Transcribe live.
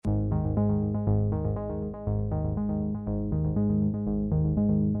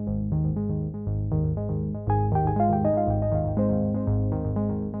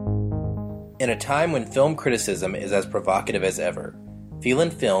In a time when film criticism is as provocative as ever, Feel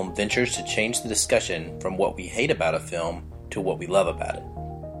and Film ventures to change the discussion from what we hate about a film to what we love about it.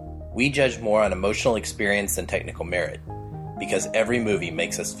 We judge more on emotional experience than technical merit, because every movie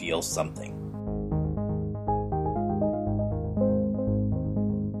makes us feel something.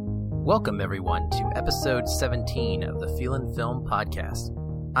 Welcome, everyone, to episode 17 of the Feel and Film podcast.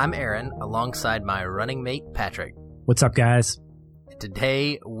 I'm Aaron, alongside my running mate, Patrick. What's up, guys?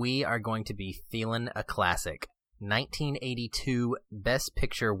 Today, we are going to be feeling a classic. 1982 Best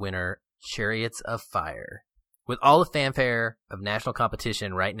Picture winner, Chariots of Fire. With all the fanfare of national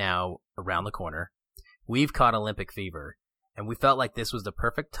competition right now around the corner, we've caught Olympic fever, and we felt like this was the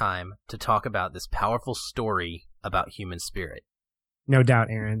perfect time to talk about this powerful story about human spirit. No doubt,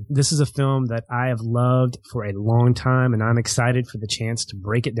 Aaron. This is a film that I have loved for a long time, and I'm excited for the chance to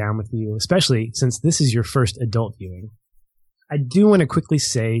break it down with you, especially since this is your first adult viewing. I do want to quickly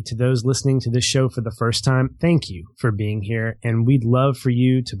say to those listening to this show for the first time, thank you for being here, and we'd love for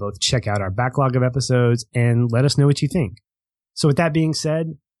you to both check out our backlog of episodes and let us know what you think. So with that being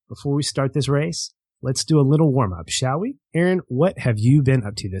said, before we start this race, let's do a little warm-up, shall we? Aaron, what have you been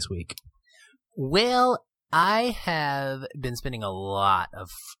up to this week? Well, I have been spending a lot of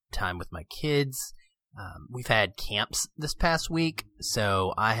time with my kids. We've had camps this past week,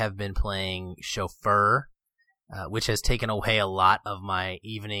 so I have been playing chauffeur, which has taken away a lot of my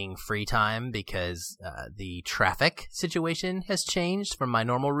evening free time because the traffic situation has changed from my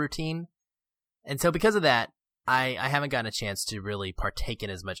normal routine. And so because of that, I haven't gotten a chance to really partake in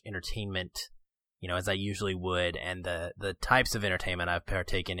as much entertainment, as I usually would. And the types of entertainment I've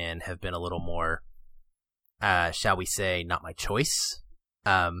partaken in have been a little more, shall we say, not my choice.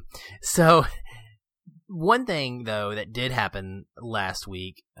 So one thing, though, that did happen last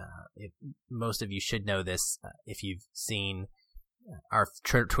week, most of you should know this if you've seen our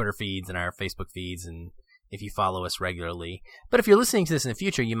Twitter feeds and our Facebook feeds and if you follow us regularly. But if you're listening to this in the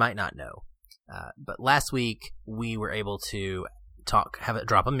future, you might not know. But last week, we were able to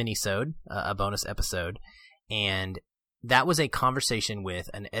drop a mini-sode, a bonus episode, and that was a conversation with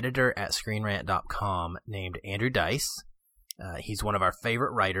an editor at ScreenRant.com named Andrew Dice. He's one of our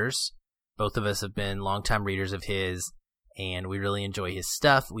favorite writers. Both of us have been longtime readers of his, and we really enjoy his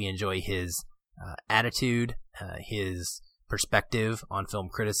stuff. We enjoy his attitude, his perspective on film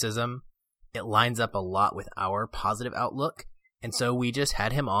criticism. It lines up a lot with our positive outlook, and so we just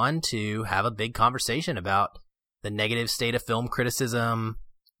had him on to have a big conversation about the negative state of film criticism,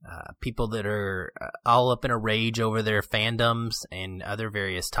 people that are all up in a rage over their fandoms, and other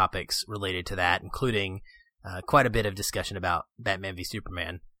various topics related to that, including quite a bit of discussion about Batman v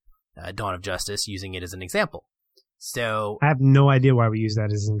Superman. Dawn of Justice, using it as an example. So I have no idea why we use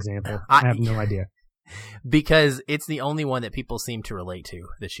that as an example. I have no idea. Because it's the only one that people seem to relate to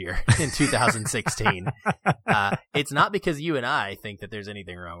this year in 2016. It's not because you and I think that there's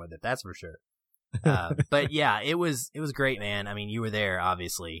anything wrong with it, that's for sure. But yeah, it was great, man. I mean, you were there,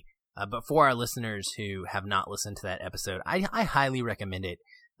 obviously. But for our listeners who have not listened to that episode, I highly recommend it.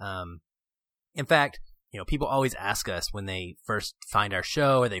 In fact, people always ask us when they first find our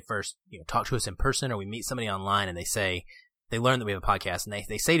show or they first, talk to us in person or we meet somebody online and they learn that we have a podcast and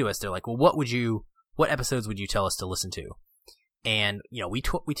they say to us, they're like, well, what episodes would you tell us to listen to? And, we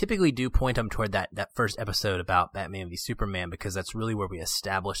typically do point them toward that first episode about Batman v Superman because that's really where we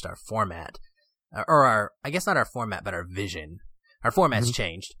established our format, or I guess not our format, but our vision. Our format's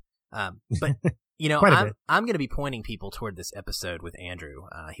changed. But I'm going to be pointing people toward this episode with Andrew.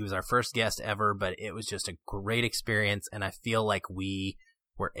 He was our first guest ever, but it was just a great experience, and I feel like we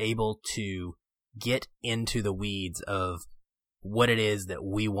were able to get into the weeds of what it is that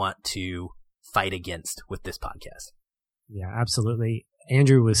we want to fight against with this podcast. Yeah, absolutely.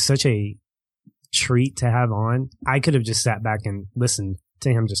 Andrew was such a treat to have on. I could have just sat back and listened to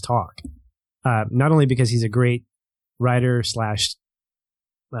him just talk. Not only because he's a great writer /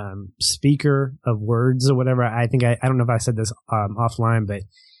 speaker of words or whatever. I think I don't know if I said this offline, but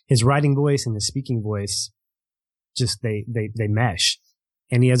his writing voice and his speaking voice just they mesh,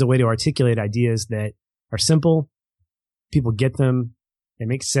 and he has a way to articulate ideas that are simple. People get them; they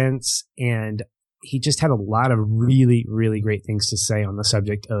make sense, and he just had a lot of really, really great things to say on the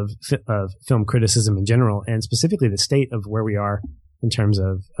subject of film criticism in general, and specifically the state of where we are in terms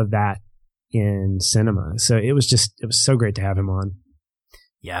of that in cinema. So it was so great to have him on.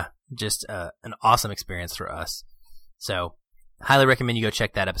 Yeah, just an awesome experience for us. So highly recommend you go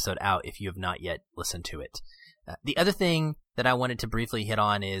check that episode out if you have not yet listened to it. The other thing that I wanted to briefly hit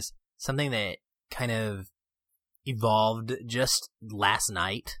on is something that kind of evolved just last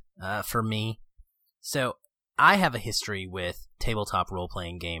night for me. So I have a history with tabletop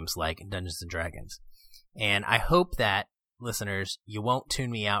role-playing games like Dungeons & Dragons. And I hope that, listeners, you won't tune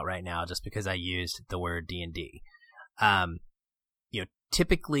me out right now just because I used the word D&D.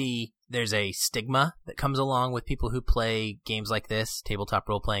 Typically there's a stigma that comes along with people who play games like this, tabletop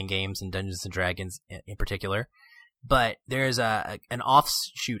role-playing games and Dungeons & Dragons in particular. But there's an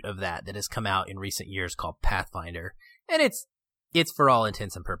offshoot of that has come out in recent years called Pathfinder. And it's for all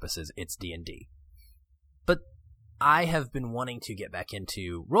intents and purposes, it's D&D. But I have been wanting to get back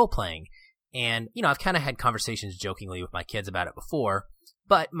into role-playing. And, I've kind of had conversations jokingly with my kids about it before.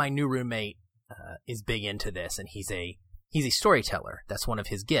 But my new roommate is big into this, and he's a storyteller. That's one of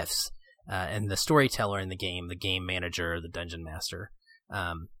his gifts. And the storyteller in the game manager, the dungeon master,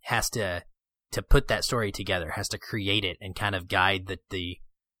 has to put that story together, has to create it and kind of guide the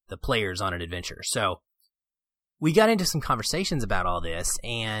players on an adventure. So we got into some conversations about all this,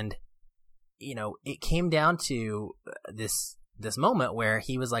 and it came down to this moment where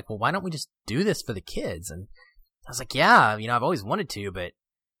he was like, well, why don't we just do this for the kids? And I was like, yeah, I've always wanted to, but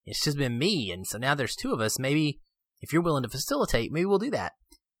it's just been me. And so now there's two of us. Maybe if you're willing to facilitate, maybe we'll do that.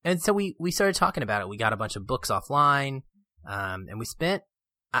 And so we started talking about it. We got a bunch of books offline, and we spent,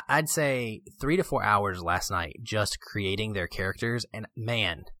 I'd say, 3 to 4 hours last night just creating their characters. And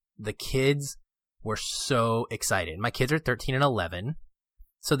man, the kids were so excited. My kids are 13 and 11,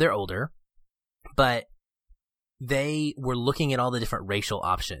 so they're older, but they were looking at all the different racial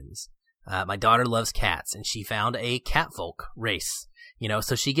options. My daughter loves cats, and she found a catfolk race,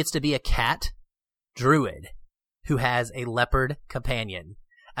 so she gets to be a cat druid who has a leopard companion.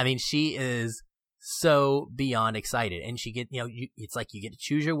 I mean, she is so beyond excited, and she it's like you get to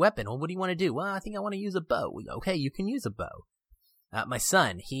choose your weapon. Well, what do you want to do? Well, I think I want to use a bow. Okay, you can use a bow. My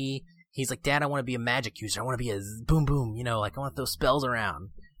son, he's like, Dad, I want to be a magic user. I want to be a boom boom, like I want to throw spells around.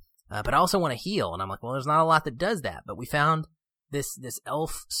 But I also want to heal. And I'm like, well, there's not a lot that does that. But we found this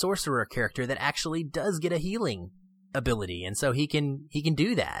elf sorcerer character that actually does get a healing ability. And so he can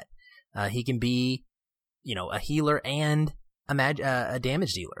do that. He can be, a healer and a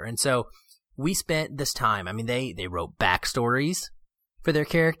damage dealer. And so we spent this time, I mean, they wrote backstories for their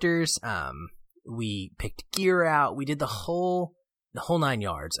characters. We picked gear out. We did the whole 9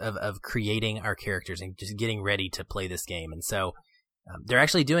 yards of creating our characters and just getting ready to play this game. And so they're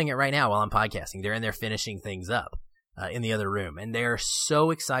actually doing it right now while I'm podcasting. They're in there finishing things up in the other room, and they're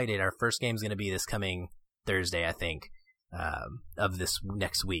so excited. Our first game's going to be this coming Thursday, I think, of this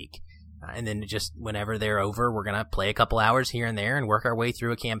next week. And then just whenever they're over, we're going to play a couple hours here and there and work our way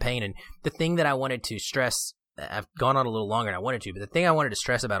through a campaign. And the thing that I wanted to stress, I've gone on a little longer than I wanted to, but the thing I wanted to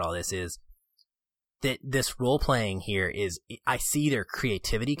stress about all this is that this role-playing here is, I see their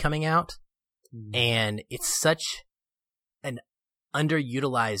creativity coming out, and it's such an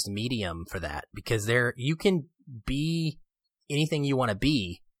underutilized medium for that, because you can be anything you want to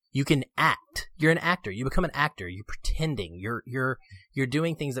be. You can act. You're an actor. You become an actor. You're pretending. You're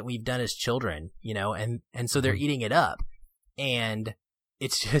doing things that we've done as children, and so they're eating it up. And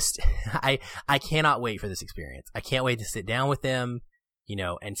it's just, I cannot wait for this experience. I can't wait to sit down with them,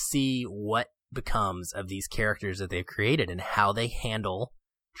 and see what becomes of these characters that they've created and how they handle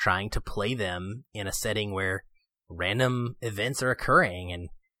trying to play them in a setting where random events are occurring, and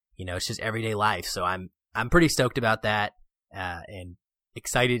it's just everyday life. So I'm pretty stoked about that, and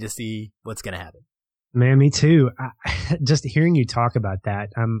excited to see what's going to happen. Man, me too. Just hearing you talk about that,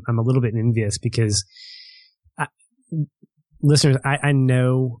 I'm a little bit envious, because listeners, I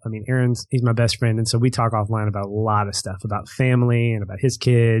know, he's my best friend, and so we talk offline about a lot of stuff, about family and about his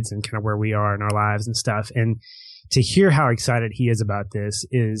kids and kind of where we are in our lives and stuff. And to hear how excited he is about this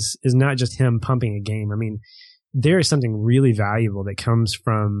is not just him pumping a game. There is something really valuable that comes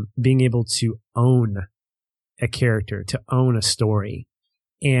from being able to own a character, to own a story.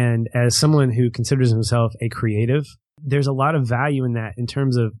 And as someone who considers himself a creative, there's a lot of value in that, in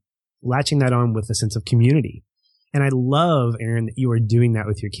terms of latching that on with a sense of community. And I love, Aaron, that you are doing that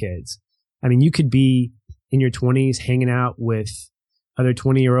with your kids. You could be in your 20s hanging out with other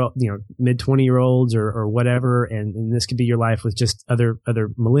 20-year-old, mid 20-year-olds or whatever. And this could be your life with just other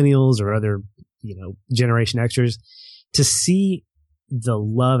millennials or other, Generation Xers. To see the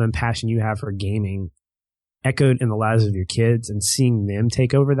love and passion you have for gaming echoed in the lives of your kids, and seeing them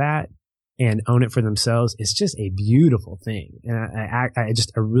take over that and own it for themselves is just a beautiful thing. And I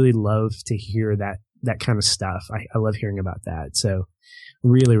really love to hear that kind of stuff. I love hearing about that. So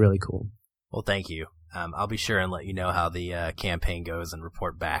really, really cool. Well, thank you. I'll be sure and let you know how the campaign goes and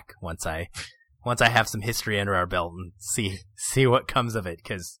report back once I have some history under our belt and see what comes of it.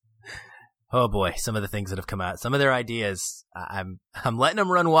 'Cause Oh boy, some of the things that have come out, some of their ideas, I'm letting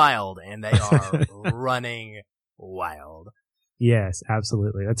them run wild, and they are running wild. Yes,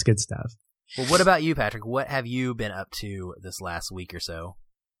 absolutely. That's good stuff. Well, what about you, Patrick? What have you been up to this last week or so?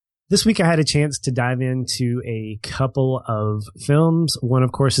 This week I had a chance to dive into a couple of films. One,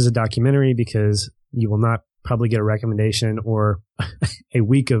 of course, is a documentary, because you will not probably get a recommendation or a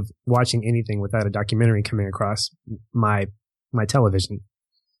week of watching anything without a documentary coming across my television.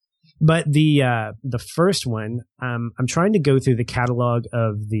 But the first one, I'm trying to go through the catalog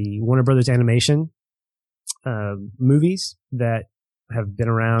of the Warner Brothers Animation movies that have been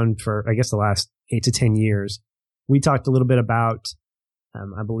around for, I guess, the last 8 to 10 years. We talked a little bit about,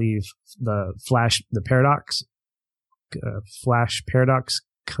 I believe, the Flash Paradox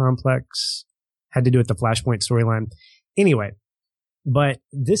Complex had to do with the Flashpoint storyline. Anyway, but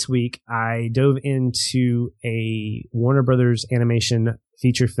this week I dove into a Warner Brothers Animation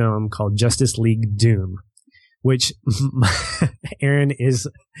feature film called Justice League Doom, which Aaron is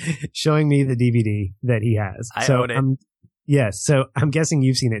showing me the DVD that he has. I own it. Yes, so I'm guessing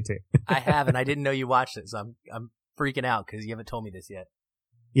you've seen it too. I have, and I didn't know you watched it, so I'm freaking out because you haven't told me this yet.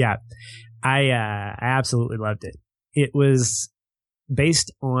 Yeah, I absolutely loved it. It was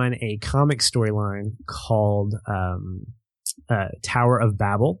based on a comic storyline called Tower of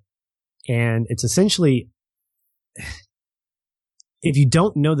Babel, and it's essentially, if you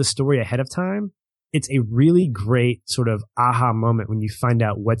don't know the story ahead of time, it's a really great sort of aha moment when you find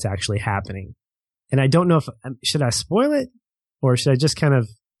out what's actually happening. And I don't know if, should I spoil it or should I just kind of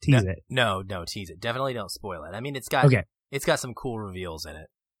tease it? No, tease it. Definitely don't spoil it. I mean, it's got some cool reveals in it.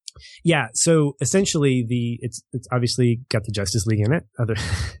 Yeah. So essentially it's obviously got the Justice League in it.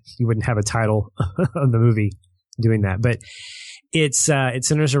 You wouldn't have a title of the movie doing that, but it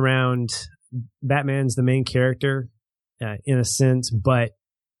centers around Batman's the main character, in a sense, but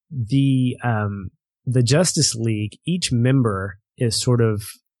the Justice League, each member is sort of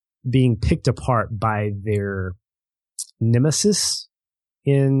being picked apart by their nemesis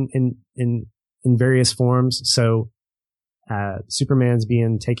in various forms. So, Superman's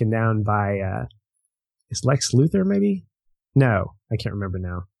being taken down by, is Lex Luthor maybe? No, I can't remember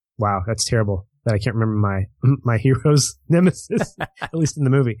now. Wow, that's terrible that I can't remember my hero's nemesis, at least in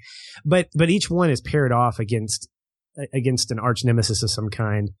the movie. But each one is paired off against an arch nemesis of some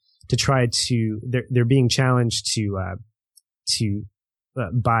kind to try to, they're being challenged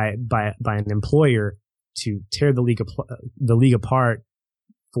by an employer to tear the league apart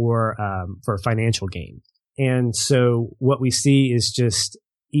for financial gain. And so what we see is just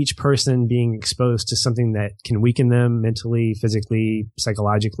each person being exposed to something that can weaken them mentally, physically,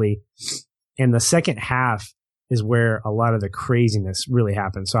 psychologically. And the second half is where a lot of the craziness really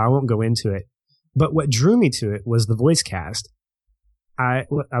happens. So I won't go into it. But what drew me to it was the voice cast. I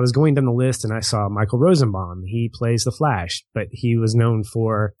was going down the list and I saw Michael Rosenbaum. He plays the Flash, but he was known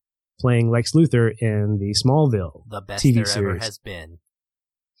for playing Lex Luthor in the Smallville the best TV there series. Ever has been.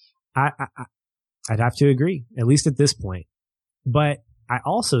 I'd have to agree, at least at this point. But I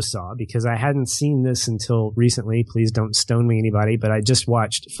also saw, because I hadn't seen this until recently, please don't stone me, anybody, but I just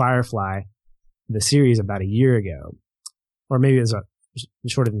watched Firefly, the series, about a year ago, or maybe it was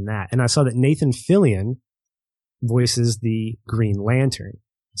shorter than that. And I saw that Nathan Fillion voices the Green Lantern.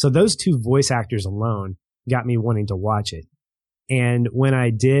 So those two voice actors alone got me wanting to watch it. And when I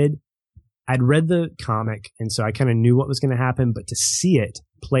did, I'd read the comic, and so I kind of knew what was going to happen, but to see it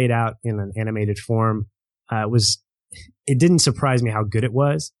played out in an animated form, it didn't surprise me how good it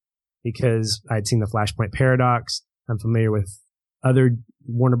was, because I'd seen the Flashpoint Paradox. I'm familiar with other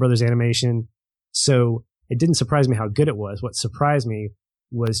Warner Brothers animation. So it didn't surprise me how good it was. What surprised me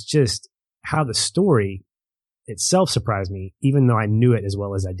was just how the story itself surprised me, even though I knew it as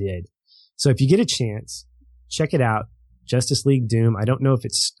well as I did. So if you get a chance, check it out. Justice League Doom. I don't know if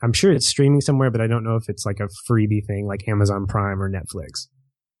I'm sure it's streaming somewhere, but I don't know if it's like a freebie thing like Amazon Prime or Netflix.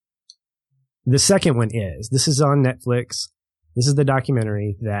 The second one this is on Netflix. This is the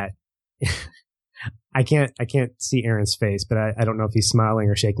documentary that I can't see Aaron's face, but I don't know if he's smiling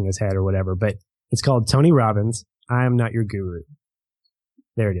or shaking his head or whatever, but it's called Tony Robbins, I Am Not Your Guru.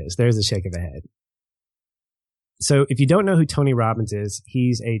 There it is. There's the shake of the head. So if you don't know who Tony Robbins is,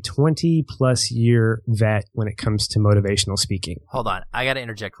 he's a 20-plus year vet when it comes to motivational speaking. Hold on. I got to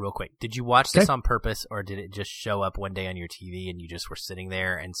interject real quick. Did you watch this on purpose, or did it just show up one day on your TV and you just were sitting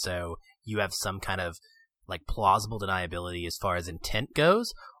there, and so you have some kind of like plausible deniability as far as intent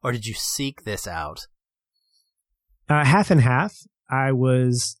goes, or did you seek this out? Half and half. I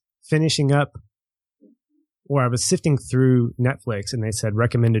was finishing up, or I was sifting through Netflix, and they said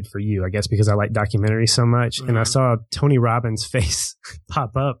recommended for you, I guess because I like documentaries so much. Mm-hmm. And I saw Tony Robbins' face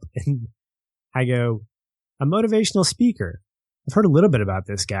pop up, and I go, a motivational speaker. I've heard a little bit about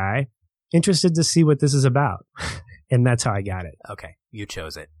this guy. Interested to see what this is about. And that's how I got it. Okay. You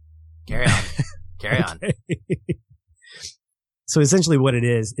chose it. Carry on. Carry on. So essentially what it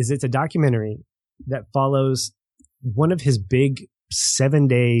is it's a documentary that follows one of his big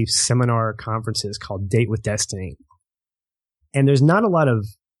 7-day seminar conferences called Date with Destiny. And there's not a lot of,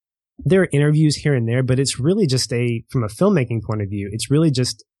 there are interviews here and there, but it's really just from a filmmaking point of view, it's really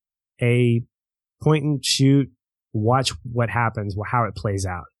just a point and shoot, watch what happens, how it plays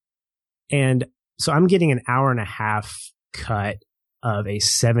out. And so I'm getting an hour and a half cut of a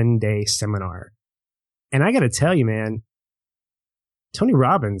 7-day seminar. And I got to tell you, man, Tony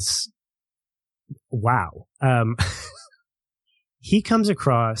Robbins, wow. He comes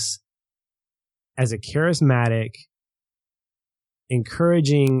across as a charismatic,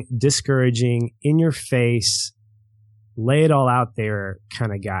 encouraging, discouraging, in your face, lay it all out there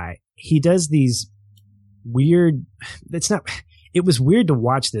kind of guy. He does these weird, it was weird to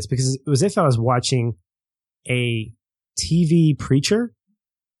watch this because it was as if I was watching a TV preacher,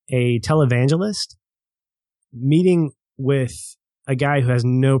 a televangelist, meeting with a guy who has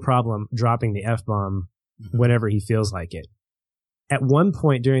no problem dropping the F-bomb whenever he feels like it. At one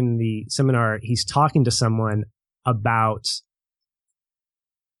point during the seminar, he's talking to someone about,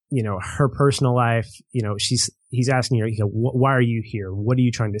 her personal life. He's asking her, why are you here? What are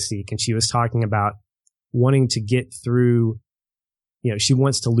you trying to seek? And she was talking about wanting to get through, she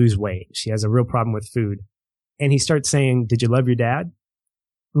wants to lose weight. She has a real problem with food. And he starts saying, did you love your dad?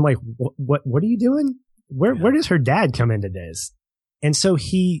 I'm like, what are you doing? Where does her dad come into this? And so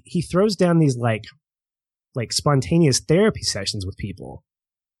he throws down these like spontaneous therapy sessions with people.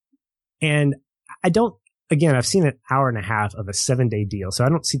 And I've seen an hour and a half of a 7-day deal, so I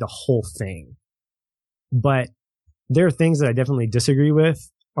don't see the whole thing. But there are things that I definitely disagree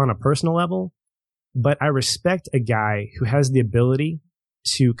with on a personal level, but I respect a guy who has the ability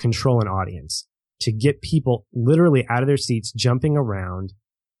to control an audience, to get people literally out of their seats, jumping around,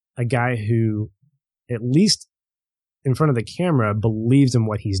 a guy who, at least in front of the camera, believes in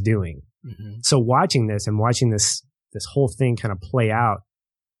what he's doing. Mm-hmm. So watching this whole thing kind of play out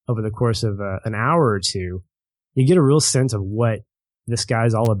over the course of an hour or two, you get a real sense of what this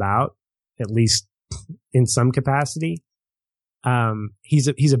guy's all about, at least in some capacity. He's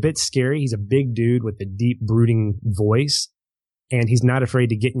a bit scary. He's a big dude with a deep, brooding voice, and he's not afraid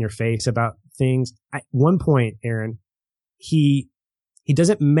to get in your face about things. At one point, Aaron, he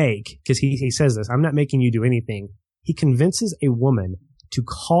doesn't because he says this, I'm not making you do anything. He convinces a woman to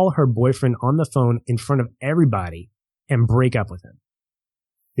call her boyfriend on the phone in front of everybody and break up with him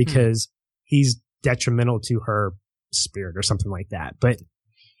because he's detrimental to her spirit or something like that. But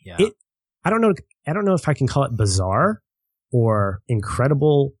I don't know if I can call it bizarre or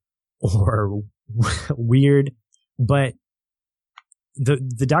incredible or weird, but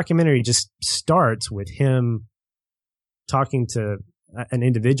the documentary just starts with him talking to an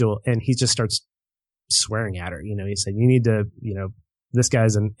individual, and he just starts swearing at her. He said, you need to, this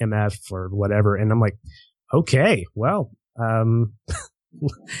guy's an MF or whatever. And I'm like, okay, well,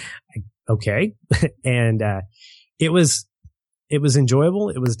 okay. And, it was enjoyable.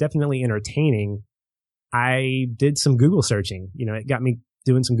 It was definitely entertaining. I did some Google searching, it got me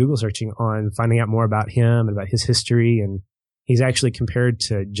doing some Google searching on finding out more about him and about his history. And he's actually compared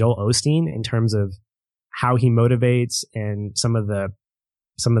to Joel Osteen in terms of how he motivates and some of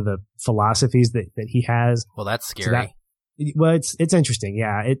the philosophies that he has. Well, that's scary. So it's interesting.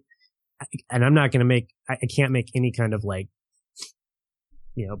 Yeah. And I'm not going to I can't make any kind of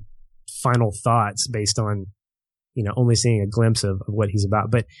final thoughts based on, only seeing a glimpse of what he's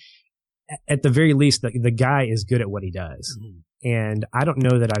about. But at the very least, the guy is good at what he does. Mm-hmm. And I don't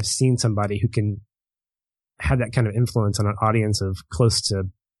know that I've seen somebody who can have that kind of influence on an audience of close to,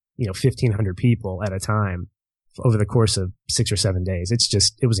 1,500 people at a time over the course of 6 or 7 days.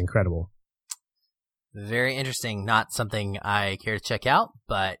 It was incredible. Very interesting. Not something I care to check out,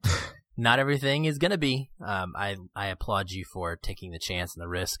 but not everything is going to be. I applaud you for taking the chance and the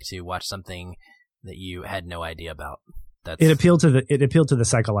risk to watch something that you had no idea about. It appealed to the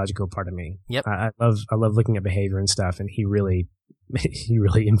psychological part of me. Yep. I love looking at behavior and stuff, and he really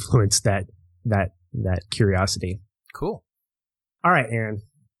influenced that curiosity. Cool. All right, Aaron.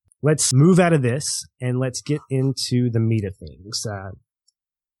 Let's move out of this and let's get into the meat of things.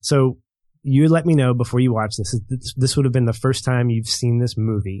 So you let me know before you watch this. This would have been the first time you've seen this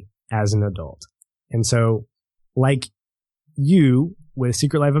movie as an adult. And so, like you with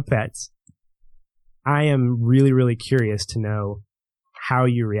Secret Life of Pets, I am really, really curious to know how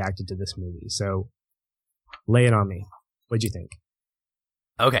you reacted to this movie. So lay it on me. What'd you think?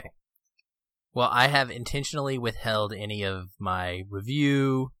 Okay. Well, I have intentionally withheld any of my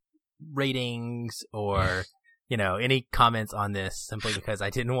review ratings or, any comments on this simply because I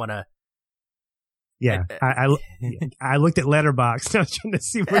didn't want to. Yeah, I looked at Letterboxd. I was trying to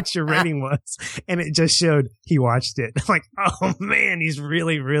see what your rating was, and it just showed he watched it. I'm like, oh man, he's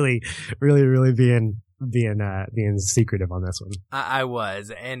really, really, really, really being secretive on this one. I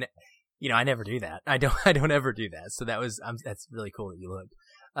was, and I never do that. I don't ever do that. So that's really cool that you looked.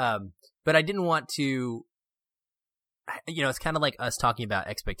 But I didn't want to. It's kind of like us talking about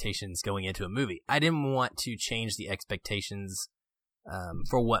expectations going into a movie. I didn't want to change the expectations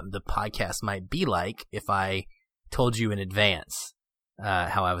for what the podcast might be like if I told you in advance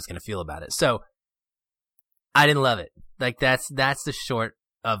how I was going to feel about it. So I didn't love it. Like that's the short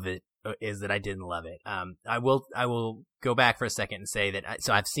of it, is that I didn't love it. I will go back for a second and say that.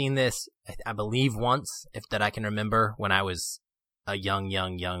 So I've seen this, I believe, once, if that I can remember, when I was a young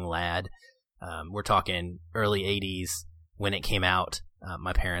lad. We're talking early 80s when it came out.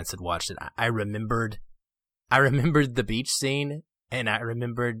 My parents had watched it. I remembered the beach scene, and I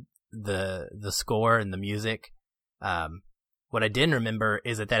remembered the score and the music. What I didn't remember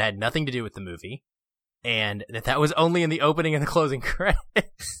is that had nothing to do with the movie, and that was only in the opening and the closing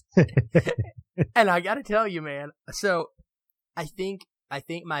credits. And I got to tell you, man. So I think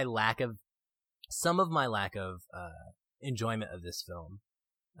some of my lack of enjoyment of this film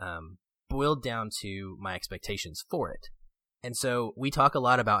boiled down to my expectations for it. And so we talk a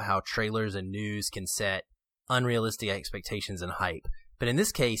lot about how trailers and news can set unrealistic expectations and hype. But in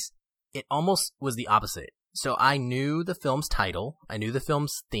this case, it almost was the opposite. So I knew the film's title. I knew the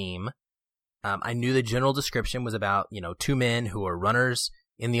film's theme. I knew the general description was about, two men who are runners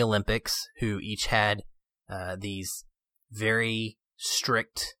in the Olympics who each had these very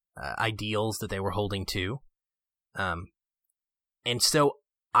strict ideals that they were holding to. And so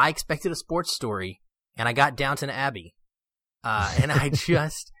I expected a sports story, and I got Downton Abbey. And I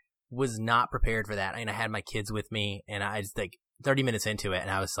just was not prepared for that. And I had my kids with me, and I just 30 minutes into it, and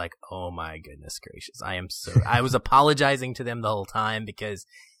I was like, oh my goodness gracious. I was apologizing to them the whole time because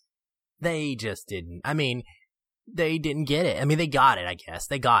they just didn't. I mean, they didn't get it. I mean, they got it, I guess.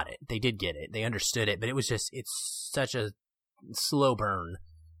 They got it. They did get it. They understood it, but it's such a slow burn.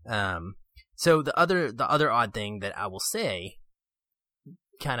 So the other odd thing that I will say,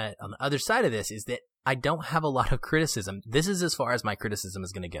 kind of on the other side of this, is that I don't have a lot of criticism. This is as far as my criticism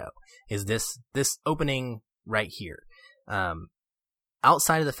is going to go, is this opening right here.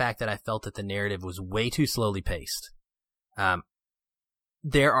 Outside of the fact that I felt that the narrative was way too slowly paced.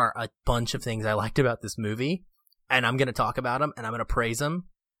 There are a bunch of things I liked about this movie, and I'm going to talk about them, and I'm going to praise them.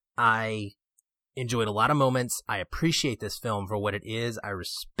 I enjoyed a lot of moments. I appreciate this film for what it is. I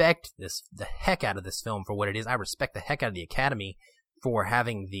respect the heck out of this film for what it is. I respect the heck out of the Academy for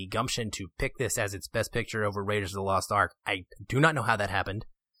having the gumption to pick this as its best picture over Raiders of the Lost Ark. I do not know how that happened.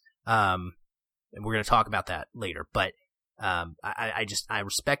 And we're going to talk about that later, but I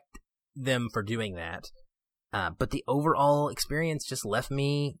respect them for doing that. But the overall experience just left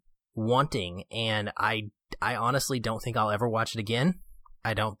me wanting, and I honestly don't think I'll ever watch it again.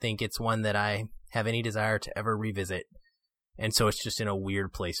 I don't think it's one that I have any desire to ever revisit. And so it's just in a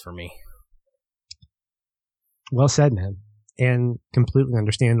weird place for me. Well said, man. And completely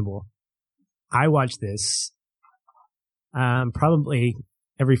understandable. I watch this probably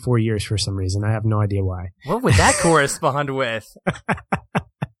every 4 years for some reason. I have no idea why. What would that correspond with?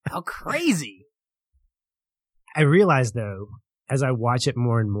 How crazy. I realize, though, as I watch it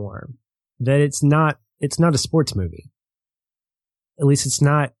more and more, that it's not a sports movie. At least it's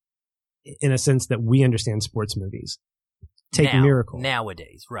not in a sense that we understand sports movies. Take Miracle.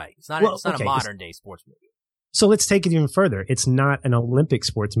 Nowadays, right. It's not a modern day sports movie. So let's take it even further. It's not an Olympic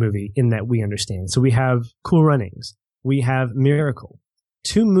sports movie in that we understand. So we have Cool Runnings. We have Miracle.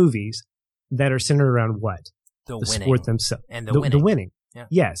 Two movies that are centered around what? The sport themselves. And the winning. Yeah.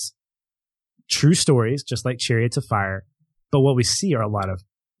 Yes. True stories, just like Chariots of Fire. But what we see are a lot of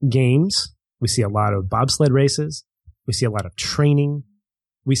games. We see a lot of bobsled races. We see a lot of training.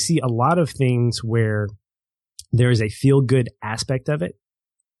 We see a lot of things where there is a feel-good aspect of it.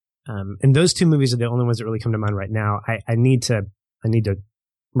 And those two movies are the only ones that really come to mind right now. I need to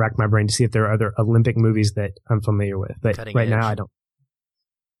rack my brain to see if there are other Olympic movies that I'm familiar with. But Cutting right Edge. now I don't.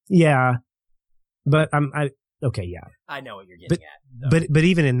 Yeah. But okay, yeah. I know what you're getting at. But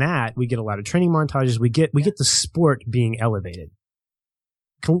even in that, we get a lot of training montages. We get the sport being elevated.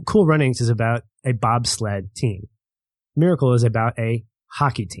 Cool Runnings is about a bobsled team. Miracle is about a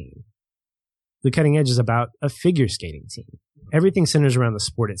hockey team. The Cutting Edge is about a figure skating team. Everything centers around the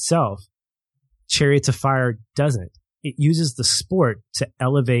sport itself. Chariots of Fire doesn't. it uses the sport to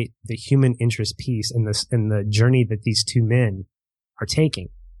elevate the human interest piece in the journey that these two men are taking.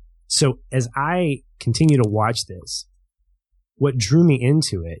 So as I continue to watch this, what drew me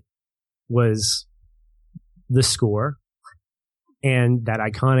into it was the score and that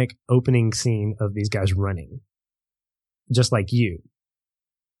iconic opening scene of these guys running, just like you.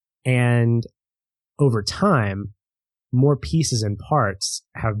 And over time, more pieces and parts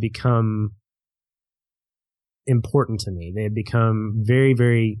have become important to me. They have become very,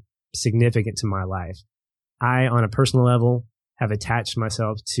 very significant to my life. I, on a personal level, have attached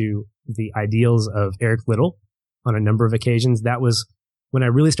myself to the ideals of Eric Liddell on a number of occasions. That was when I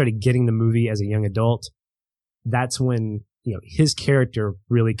really started getting the movie as a young adult. That's when, his character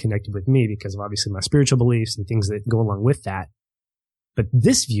really connected with me because of obviously my spiritual beliefs and things that go along with that. But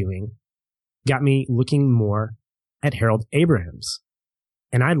this viewing got me looking more at Harold Abrahams.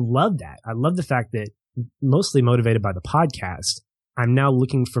 And I love that. I love the fact that, mostly motivated by the podcast, I'm now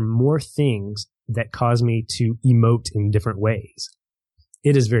looking for more things that cause me to emote in different ways.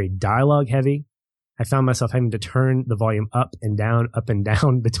 It is very dialogue heavy. I found myself having to turn the volume up and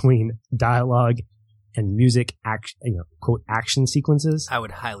down between dialogue and music, quote, action sequences. I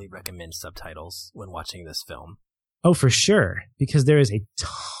would highly recommend subtitles when watching this film. Oh, for sure. Because there is a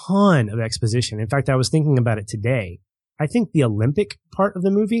ton of exposition. In fact, I was thinking about it today. I think the Olympic part of the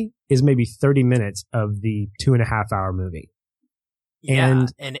movie is maybe 30 minutes of the 2.5-hour movie. Yeah,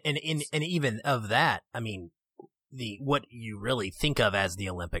 and even of that, I mean, what you really think of as the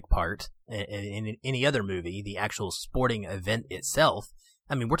Olympic part in any other movie, the actual sporting event itself,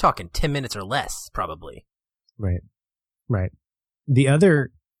 I mean, we're talking 10 minutes or less, probably. Right. The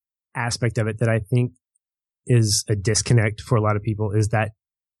other aspect of it that I think is a disconnect for a lot of people is that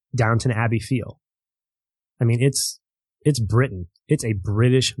Downton Abbey feel. I mean, it's Britain. It's a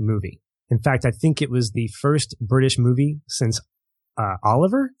British movie. In fact, I think it was the first British movie since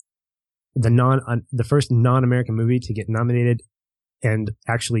Oliver, the first non-American movie to get nominated and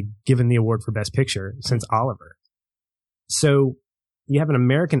actually given the award for Best Picture since Oliver. So you have an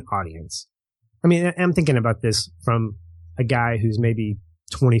American audience. I mean, I'm thinking about this from a guy who's maybe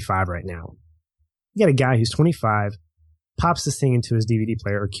 25 right now. You got a guy who's 25, pops this thing into his DVD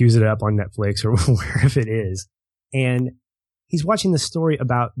player or queues it up on Netflix or wherever it is. And he's watching the story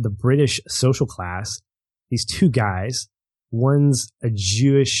about the British social class. These two guys, one's a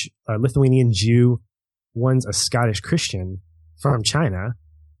Lithuanian Jew, one's a Scottish Christian from China.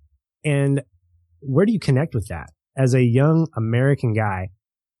 And where do you connect with that? As a young American guy,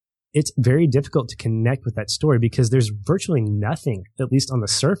 it's very difficult to connect with that story because there's virtually nothing, at least on the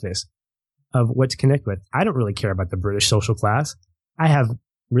surface, of what to connect with. I don't really care about the British social class. I have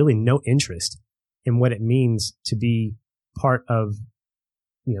really no interest in what it means to be part of,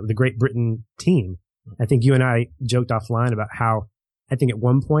 the Great Britain team. I think you and I joked offline about how I think at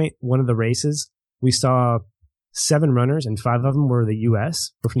one point, one of the races, we saw 7 runners and 5 of them were the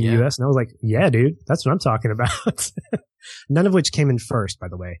U.S. Were from the U.S. And I was like, yeah, dude, that's what I'm talking about. None of which came in first, by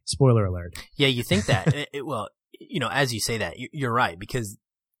the way. Spoiler alert. Yeah, you think that. Well, as you say that, you're right, because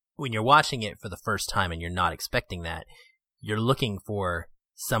when you're watching it for the first time and you're not expecting that, you're looking for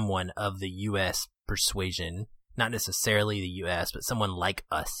someone of the U.S. persuasion, not necessarily the U.S., but someone like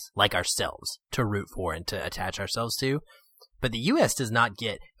us, like ourselves, to root for and to attach ourselves to. But the U.S. does not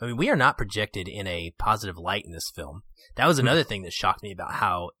we are not projected in a positive light in this film. That was another thing that shocked me about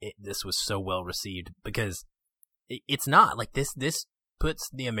how this was so well received, because it's not like this puts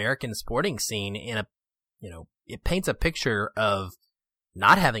the American sporting scene in a, it paints a picture of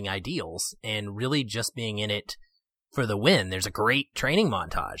not having ideals and really just being in it for the win. There's a great training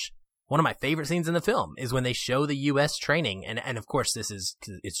montage. One of my favorite scenes in the film is when they show the U.S. training, and of course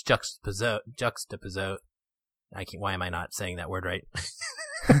it's juxtaposed. Why am I not saying that word right?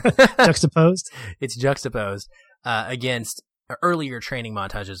 Juxtaposed? It's juxtaposed against earlier training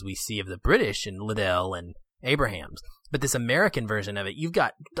montages we see of the British and Liddell and Abrahams. But this American version of it, you've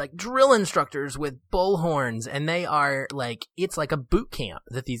got like drill instructors with bullhorns, and they are like, it's like a boot camp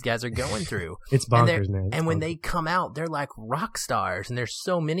that these guys are going through. It's bonkers, man. And when they come out, they're like rock stars, and there's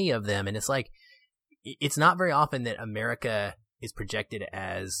so many of them. And it's like, it's not very often that America is projected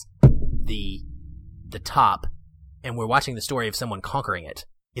as the top, and we're watching the story of someone conquering it.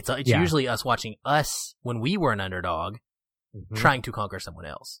 It's usually us watching us when we were an underdog, trying to conquer someone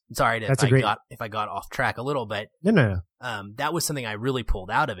else. Sorry if I got off track a little, but no. That was something I really pulled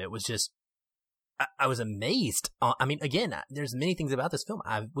out of it. Was just I was amazed. Again, there's many things about this film.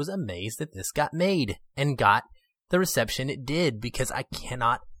 I was amazed that this got made and got the reception it did, because I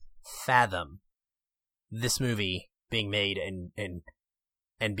cannot fathom this movie being made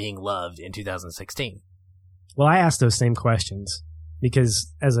and being loved in 2016. Well, I asked those same questions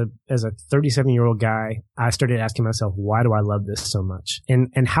because as a 37-year-old guy, I started asking myself, why do I love this so much?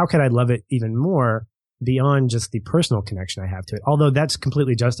 And how could I love it even more beyond just the personal connection I have to it? Although that's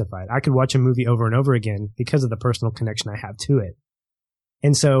completely justified. I could watch a movie over and over again because of the personal connection I have to it.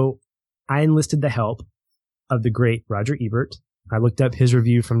 And so I enlisted the help of the great Roger Ebert. I looked up his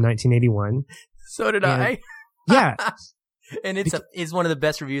review from 1981. So did I. Yeah. And it's one of the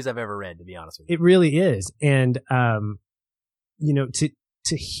best reviews I've ever read, to be honest with you. It really is. And,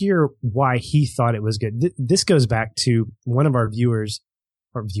 to hear why he thought it was good. This goes back to one of our viewers,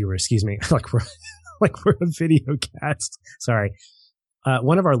 excuse me, like we're a video cast. Sorry.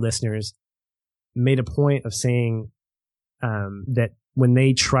 One of our listeners made a point of saying, that when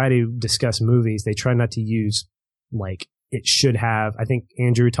they try to discuss movies, they try not to use like it should have. I think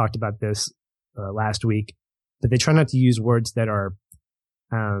Andrew talked about this last week, but they try not to use words that are,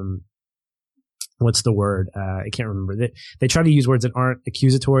 what's the word? I can't remember. They try to use words that aren't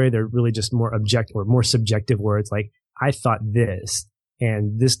accusatory. They're really just more objective or more subjective words. Like, I thought this,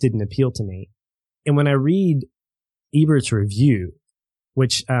 and this didn't appeal to me. And when I read Ebert's review,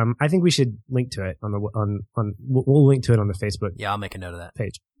 which I think we should link to it we'll link to it on the Facebook. Yeah, I'll make a note of that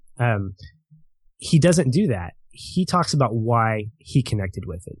page. He doesn't do that. He talks about why he connected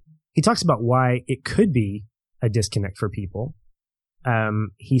with it. He talks about why it could be a disconnect for people.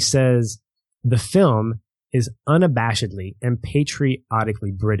 He says the film is unabashedly and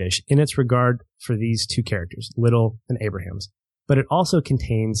patriotically British in its regard for these two characters, Little and Abrahams, but it also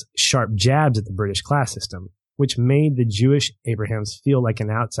contains sharp jabs at the British class system, which made the Jewish Abrahams feel like an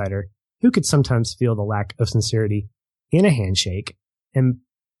outsider who could sometimes feel the lack of sincerity in a handshake, and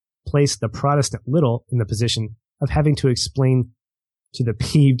place the Protestant Little in the position of having to explain to the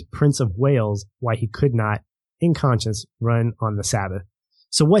peeved Prince of Wales why he could not, in conscience, run on the Sabbath.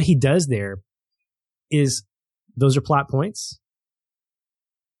 So what he does there is, those are plot points.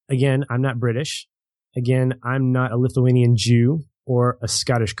 Again, I'm not British. Again, I'm not a Lithuanian Jew or a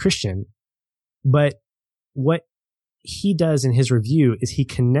Scottish Christian. But what he does in his review is he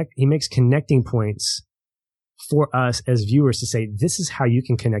makes connecting points for us as viewers to say, this is how you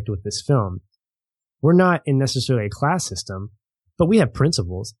can connect with this film. We're not in necessarily a class system, but we have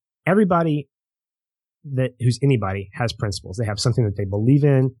principles. Everybody who's anybody has principles. They have something that they believe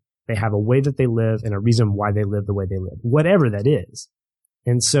in. They have a way that they live and a reason why they live the way they live, whatever that is.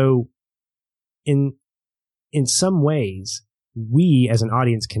 And so in some ways, we as an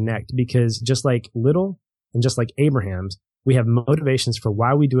audience connect, because just like Little and just like Abraham's, we have motivations for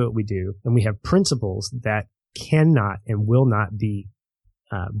why we do what we do, and we have principles that cannot and will not be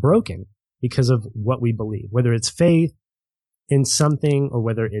broken because of what we believe, whether it's faith in something or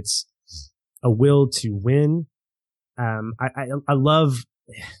whether it's a will to win. I love,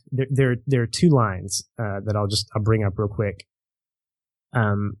 there are two lines that I'll bring up real quick.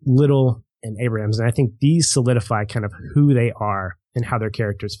 Little and Abrahams, and I think these solidify kind of who they are and how their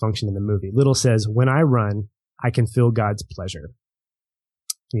characters function in the movie. Little says, "When I run, I can feel God's pleasure."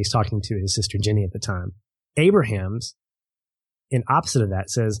 And he's talking to his sister Jenny at the time. Abrahams, in opposite of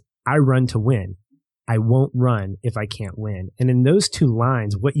that, says, "I run to win. I won't run if I can't win." And in those two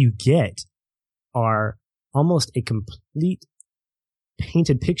lines, what you get are almost a complete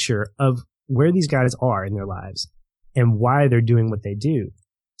painted picture of where these guys are in their lives and why they're doing what they do.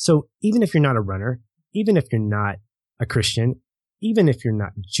 So even if you're not a runner, even if you're not a Christian, even if you're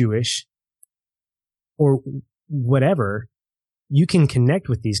not Jewish or whatever, you can connect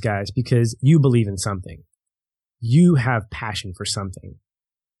with these guys because you believe in something. You have passion for something.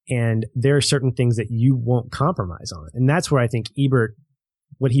 And there are certain things that you won't compromise on. And that's where I think Ebert,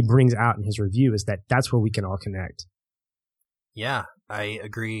 what he brings out in his review is that that's where we can all connect. Yeah, I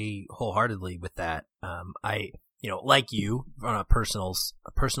agree wholeheartedly with that. Like you, on a personal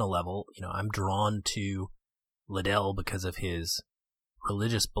level, I'm drawn to Liddell because of his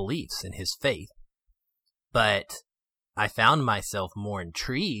religious beliefs and his faith. But I found myself more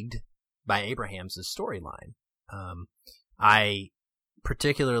intrigued by Abraham's storyline. I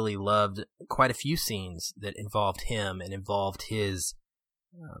particularly loved quite a few scenes that involved him and involved his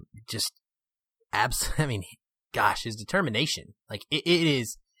his determination. Like it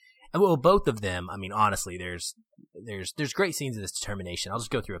is. Well, both of them. I mean, honestly, there's great scenes of this determination. I'll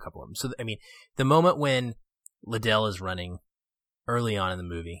just go through a couple of them. So, the moment when Liddell is running early on in the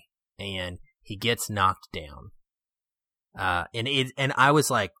movie and he gets knocked down, and I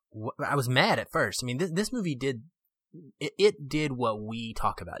was like, I was mad at first. I mean, this movie did what we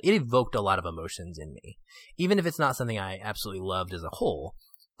talk about. It evoked a lot of emotions in me, even if it's not something I absolutely loved as a whole.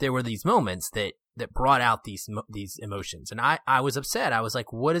 There were these moments that brought out these emotions. And I was upset. I was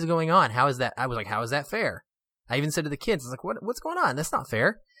like, what is going on? How is that? I was like, how is that fair? I even said to the kids, I was like, what's going on? That's not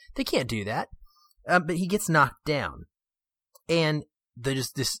fair. They can't do that. But he gets knocked down. And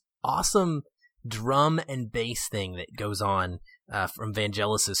there's this awesome drum and bass thing that goes on from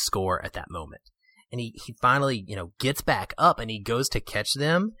Vangelis's score at that moment. And he finally, gets back up and he goes to catch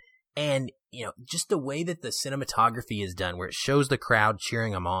them. And, just the way that the cinematography is done, where it shows the crowd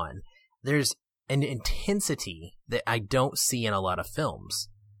cheering him on, there's an intensity that I don't see in a lot of films.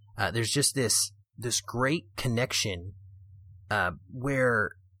 There's just this great connection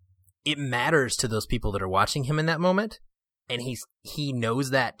where it matters to those people that are watching him in that moment. And he knows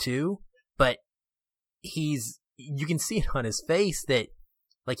that too, but you can see it on his face that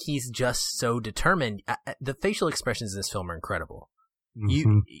like he's just so determined. The facial expressions in this film are incredible.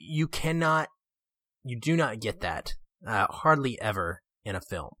 Mm-hmm. You do not get that hardly ever in a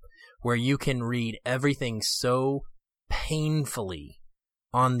film where you can read everything so painfully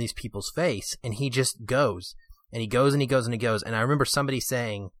on these people's face, and he just goes and he goes and he goes and he goes. And I remember somebody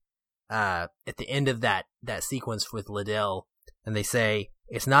saying at the end of that sequence with Liddell, and they say,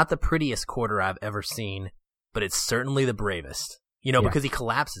 it's not the prettiest quarter I've ever seen, but it's certainly the bravest, because he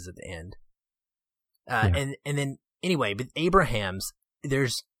collapses at the end. And then anyway, with Abrahams,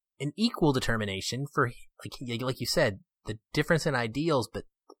 there's an equal determination for, like you said, the difference in ideals, but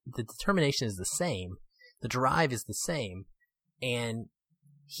the determination is the same. The drive is the same. And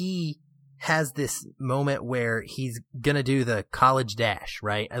he has this moment where he's going to do the college dash,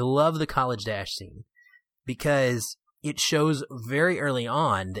 right? I love the college dash scene because it shows very early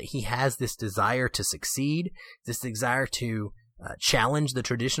on that he has this desire to succeed, this desire to challenge the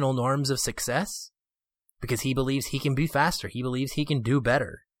traditional norms of success, because he believes he can be faster. He believes he can do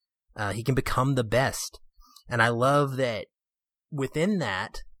better. He can become the best. And I love that within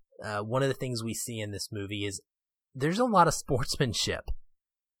that, one of the things we see in this movie is there's a lot of sportsmanship,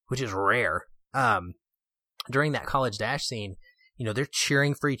 which is rare. During that college dash scene, they're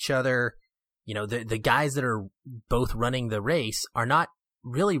cheering for each other. The guys that are both running the race are not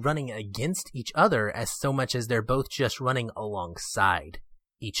really running against each other as so much as they're both just running alongside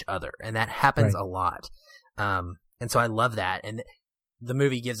each other. And that happens a lot. And so I love that. And the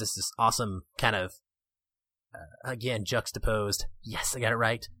movie gives us this awesome kind of, again, juxtaposed. Yes, I got it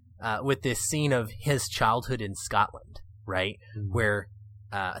right. With this scene of his childhood in Scotland, right? Mm-hmm. Where,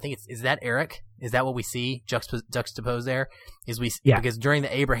 I think is that Eric? Is that what we see juxtaposed there? Because during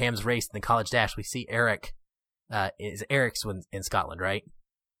the Abrahams race in the college dash, we see Eric, Eric's in Scotland, right?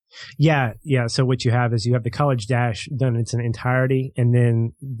 Yeah. So what you have is you have the college dash done in its entirety, and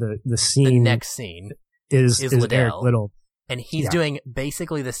then the scene. The next scene is Liddell. Eric Liddell. And he's doing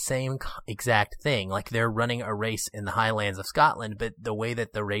basically the same exact thing. Like they're running a race in the Highlands of Scotland, but the way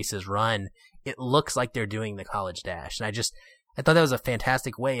that the race is run, it looks like they're doing the college dash. And I thought that was a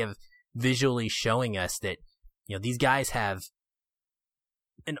fantastic way of visually showing us that, these guys have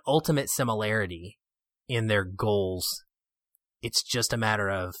an ultimate similarity in their goals. It's just a matter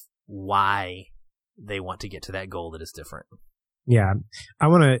of why they want to get to that goal that is different. Yeah. I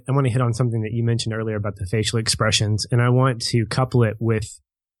want to hit on something that you mentioned earlier about the facial expressions, and I want to couple it with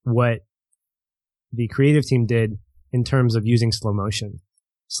what the creative team did in terms of using slow motion.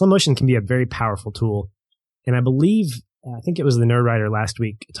 Slow motion can be a very powerful tool. And I think it was the Nerd Writer last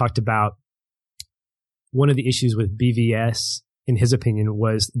week talked about one of the issues with BVS, in his opinion,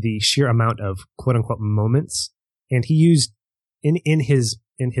 was the sheer amount of quote unquote moments. And he used in his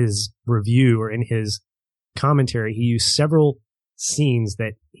review, or in his commentary, he used several scenes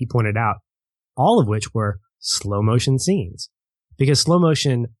that he pointed out, all of which were slow motion scenes, because slow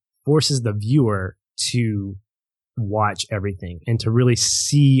motion forces the viewer to watch everything and to really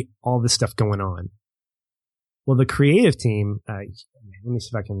see all the stuff going on. Well, the creative team, let me see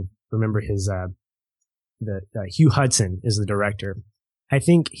if I can remember his, Hugh Hudson is the director. I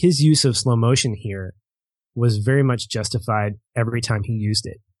think his use of slow motion here was very much justified every time he used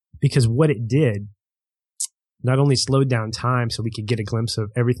it, because what it did not only slowed down time so we could get a glimpse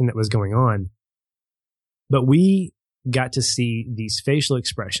of everything that was going on, but we got to see these facial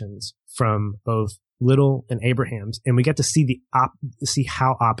expressions from both Liddell and Abrahams, and we got to see see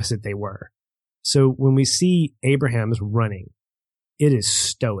how opposite they were. So when we see Abrahams running, it is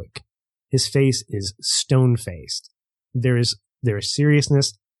stoic. His face is stone-faced. There is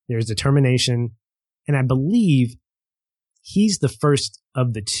seriousness, there is determination, and I believe he's the first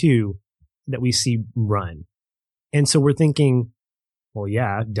of the two that we see run. And so we're thinking, well,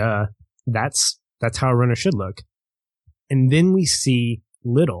 yeah, duh, that's how a runner should look. And then we see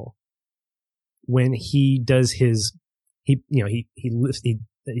Liddell when he does he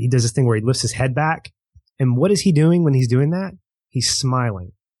does this thing where he lifts his head back. And what is he doing when he's doing that? He's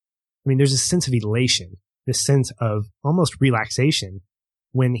smiling. I mean, there's a sense of elation this sense of almost relaxation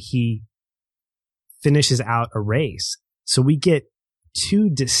when he finishes out a race. So we get two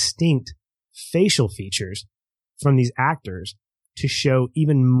distinct facial features from these actors to show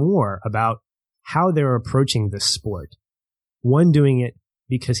even more about how they're approaching this sport. One doing it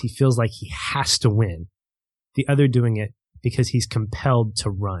because he feels like he has to win. The other doing it because he's compelled to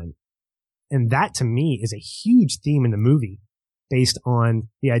run. And that to me is a huge theme in the movie based on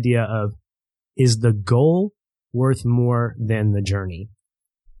the idea of, is the goal worth more than the journey?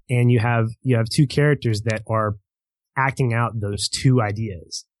 And you have two characters that are acting out those two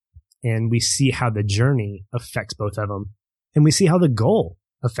ideas. And we see how the journey affects both of them. And we see how the goal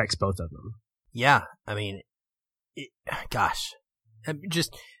affects both of them. Yeah. I mean, gosh,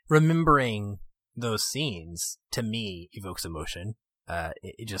 just remembering those scenes to me evokes emotion.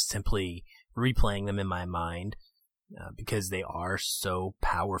 It just simply replaying them in my mind, because they are so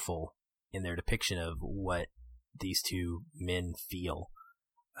powerful in their depiction of what these two men feel.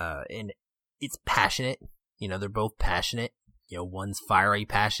 And it's passionate. They're both passionate. One's fiery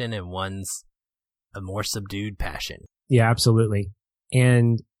passion and one's a more subdued passion. Yeah, absolutely.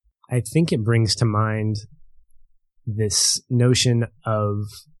 And I think it brings to mind this notion of,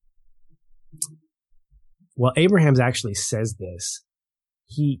 well, Abrahams actually says this.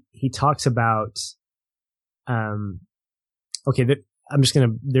 He talks about, okay, I'm just going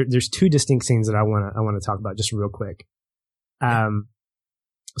to, there's two distinct scenes that I want to talk about just real quick.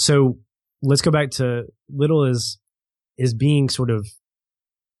 So let's go back to Little is being sort of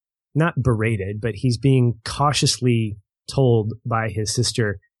not berated, but he's being cautiously told by his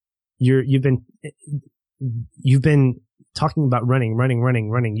sister, you've been talking about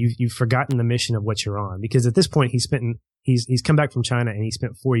running. You've forgotten the mission of what you're on, because at this point he's come back from China and he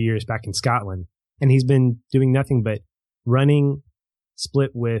spent 4 years back in Scotland, and he's been doing nothing but running,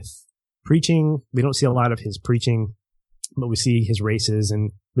 split with preaching. We don't see a lot of his preaching, but we see his races,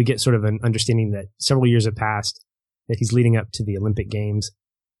 and we get sort of an understanding that several years have passed, that he's leading up to the Olympic Games.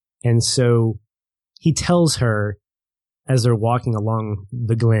 And so he tells her, as they're walking along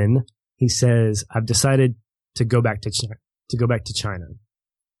the glen, he says, I've decided to go back to China.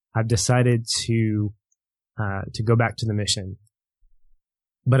 I've decided to go back to the mission,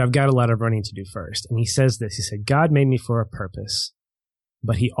 but I've got a lot of running to do first. And he says this, he said, God made me for a purpose,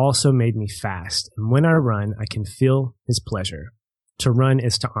 but he also made me fast. And when I run, I can feel his pleasure. To run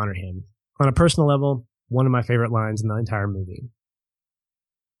is to honor him. On a personal level, one of my favorite lines in the entire movie.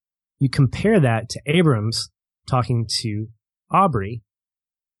 You compare that to Abrams talking to Aubrey,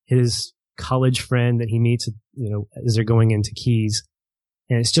 his college friend that he meets, as they're going into Keys.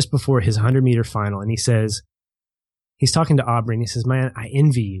 And it's just before his 100-meter final. And he says, he's talking to Aubrey and he says, man, I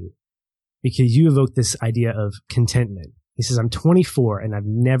envy you because you evoke this idea of contentment. He says, I'm 24 and I've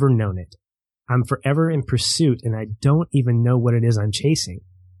never known it. I'm forever in pursuit and I don't even know what it is I'm chasing.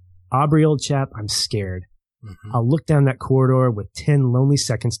 Aubrey, old chap, I'm scared. Mm-hmm. I'll look down that corridor with 10 lonely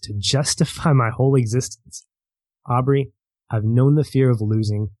seconds to justify my whole existence. Aubrey, I've known the fear of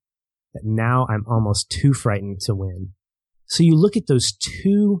losing, but now I'm almost too frightened to win. So you look at those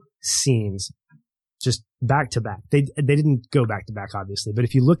two scenes just back to back. They didn't go back to back, obviously, but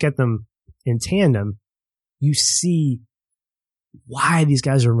if you look at them in tandem, you see why these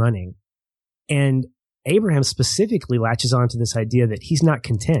guys are running. And Abraham specifically latches on to this idea that he's not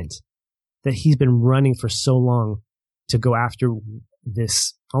content, that he's been running for so long to go after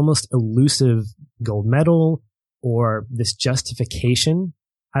this almost elusive gold medal or this justification.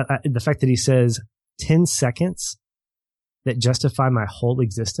 The fact that he says 10 seconds that justify my whole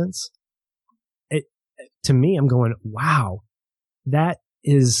existence. To me, I'm going, wow, that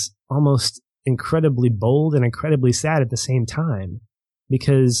is almost incredibly bold and incredibly sad at the same time,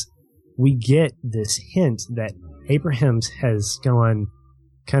 because we get this hint that Abrahams has gone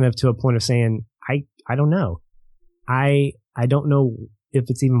kind of to a point of saying, I don't know. I don't know if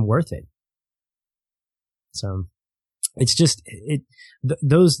it's even worth it. So it's just,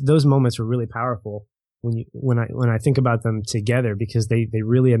 those moments were really powerful when I think about them together, because they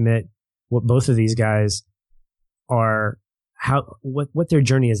really admit what both of these guys are, what their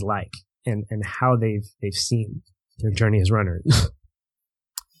journey is like and how they've seen their journey as runners.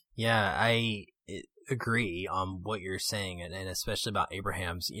 Yeah, I agree on what you're saying, and especially about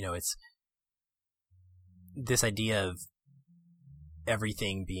Abrahams. It's this idea of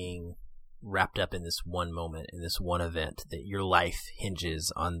everything being wrapped up in this one moment, in this one event, that your life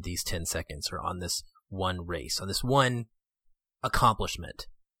hinges on these 10 seconds or on this one race, on this one accomplishment.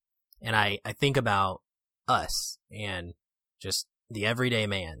 And I think about us and just the everyday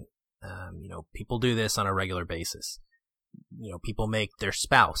man. People do this on a regular basis. people make their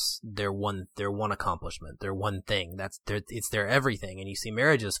spouse their one accomplishment, their one thing. It's their everything. And you see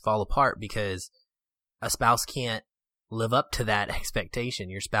marriages fall apart because a spouse can't live up to that expectation.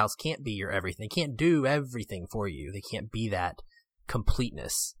 Your spouse can't be your everything. They can't do everything for you. They can't be that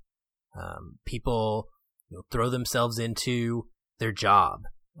completeness. People throw themselves into their job,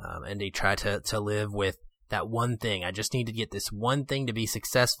 and they try to live with that one thing. I just need to get this one thing to be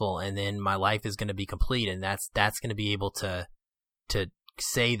successful, and then my life is going to be complete, and that's going to be able to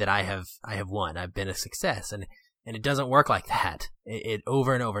say that I have won. I've been a success, and it doesn't work like that. It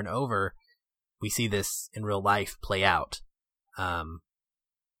over and over and over. We see this in real life play out. And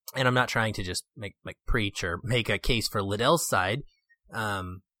I'm not trying to just preach or make a case for Liddell's side,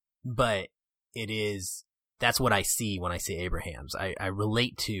 but that's what I see when I see Abrahams. I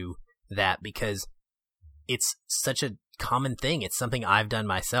relate to that because it's such a common thing. It's something I've done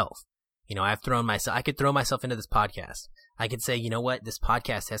myself. I could throw myself into this podcast. I could say, you know what, this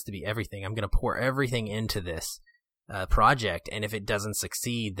podcast has to be everything. I'm going to pour everything into this project, and if it doesn't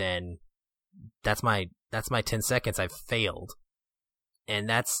succeed, then that's my 10 seconds. I've failed,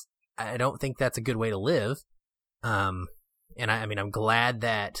 and I don't think that's a good way to live. And I'm glad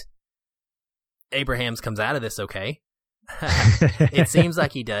that Abrahams comes out of this okay. It seems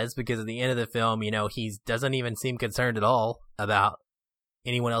like he does, because at the end of the film, he doesn't even seem concerned at all about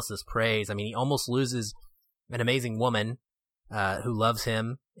anyone else's praise. He almost loses an amazing woman who loves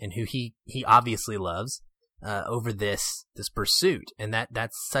him and who he obviously loves over this pursuit. And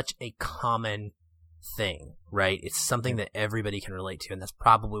that's such a common thing, right? It's something that everybody can relate to, and that's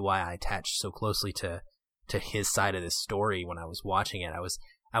probably why I attached so closely to his side of this story when I was watching it.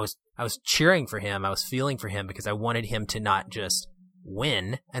 I was cheering for him. I was feeling for him because I wanted him to not just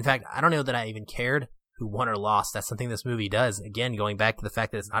win. In fact, I don't know that I even cared who won or lost. That's something this movie does. Again, going back to the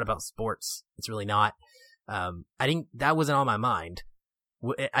fact that it's not about sports. It's really not. That wasn't on my mind.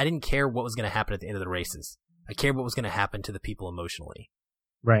 I didn't care what was going to happen at the end of the races. I cared what was going to happen to the people emotionally.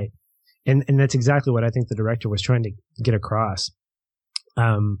 Right. And that's exactly what I think the director was trying to get across.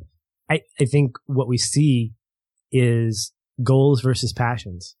 I think what we see is goals versus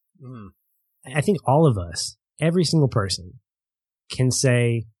passions. I think all of us, every single person, can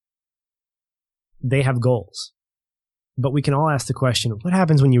say they have goals. But we can all ask the question, what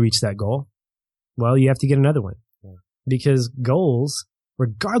happens when you reach that goal? Well, you have to get another one. Yeah. Because goals,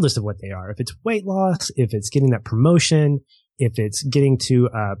 regardless of what they are, if it's weight loss, if it's getting that promotion, if it's getting to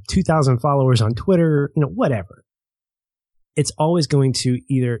 2,000 followers on Twitter, whatever, it's always going to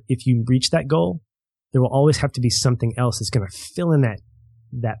either, if you reach that goal, there will always have to be something else that's going to fill in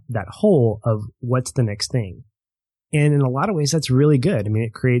that hole of what's the next thing. And in a lot of ways, that's really good.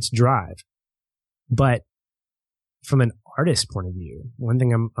 It creates drive. But from an artist point of view, one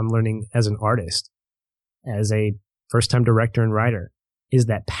thing I'm learning as an artist, as a first-time director and writer, is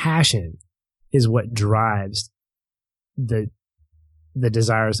that passion is what drives the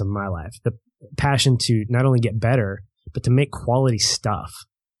desires of my life. The passion to not only get better, but to make quality stuff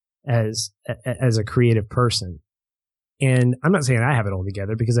as a creative person. And I'm not saying I have it all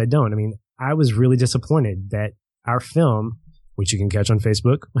together, because I don't. I was really disappointed that our film, which you can catch on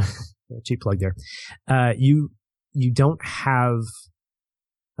Facebook, cheap plug there, you don't have,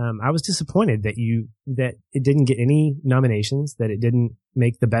 I was disappointed that it didn't get any nominations, that it didn't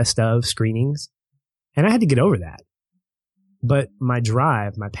make the best of screenings. And I had to get over that. But my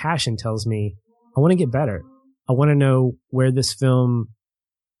drive, my passion tells me I want to get better. I want to know where this film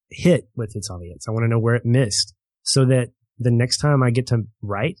hit with its audience. I want to know where it missed, so that the next time I get to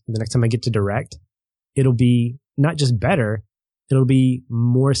write, the next time I get to direct, it'll be not just better, it'll be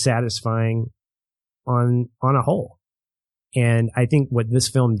more satisfying on a whole. And I think what this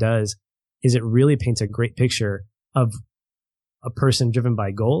film does is it really paints a great picture of a person driven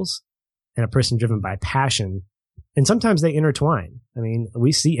by goals and a person driven by passion. And sometimes they intertwine.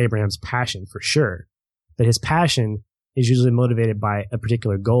 We see Abraham's passion for sure, but his passion is usually motivated by a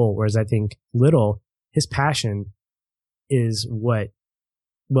particular goal. Whereas I think Liddell, his passion is I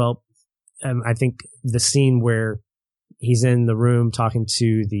think the scene where he's in the room talking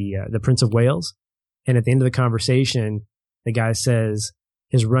to the Prince of Wales, and at the end of the conversation, the guy says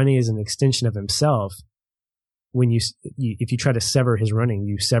his running is an extension of himself. When if you try to sever his running,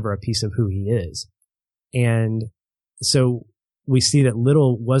 you sever a piece of who he is. And so we see that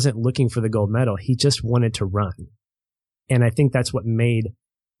Liddell wasn't looking for the gold medal. He just wanted to run. And I think that's what made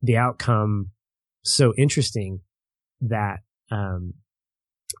the outcome so interesting, that,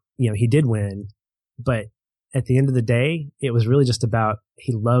 he did win, but at the end of the day, it was really just about,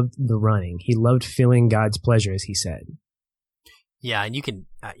 he loved the running. He loved feeling God's pleasure, as he said. Yeah, and you can,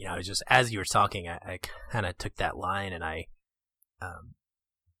 just as you were talking, I kind of took that line and I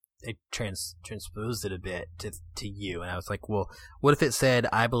transposed it a bit to you, and I was like, well, what if it said,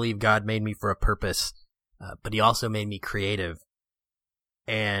 "I believe God made me for a purpose, but He also made me creative,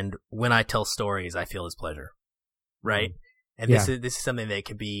 and when I tell stories, I feel His pleasure," right? And this is something that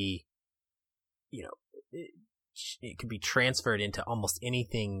could be, it could be transferred into almost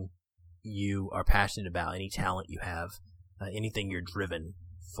anything you are passionate about, any talent you have, anything you're driven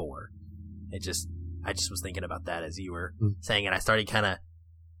for. I just was thinking about that as you were saying, and I started kind of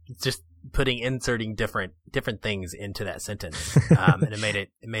just inserting different things into that sentence, and it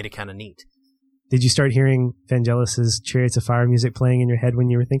made it kind of neat. Did you start hearing Vangelis's Chariots of Fire music playing in your head when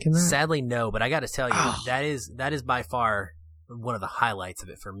you were thinking that? Sadly, no, but I got to tell you, that is by far one of the highlights of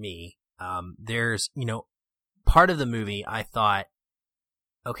it for me. There's, part of the movie I thought,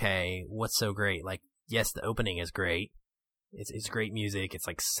 okay, what's so great? Like, yes, the opening is great. It's great music. It's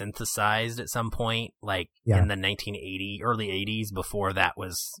like synthesized at some point, like in the early 80s, before that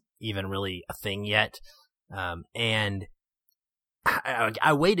was even really a thing yet. And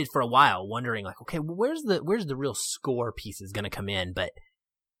I waited for a while wondering, like, okay, well, where's the real score pieces going to come in? But,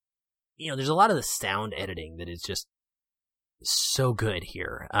 there's a lot of the sound editing that is just so good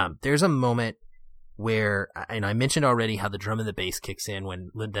here. There's a moment where, and I mentioned already how the drum and the bass kicks in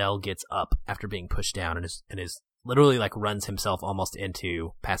when Liddell gets up after being pushed down and is literally like runs himself almost into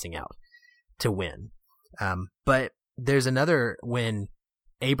passing out to win. But there's another when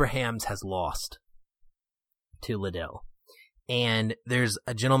Abrahams has lost to Liddell, and there's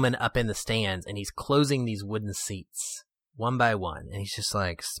a gentleman up in the stands, and he's closing these wooden seats one by one, and he's just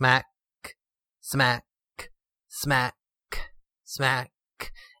like smack, smack, smack, smack,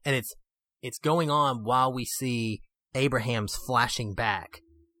 and it's going on while we see Abrahams flashing back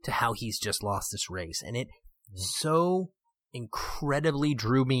to how he's just lost this race, and it so incredibly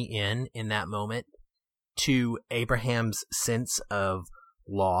drew me in that moment to Abraham's sense of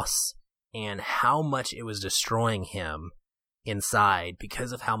loss and how much it was destroying him inside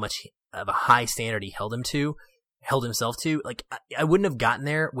because of how much of a high standard he held himself to. Like, I wouldn't have gotten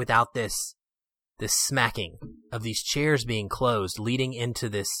there without this smacking of these chairs being closed leading into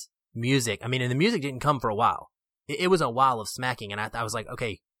this music. I mean, and the music didn't come for a while. It was a while of smacking, and I was like,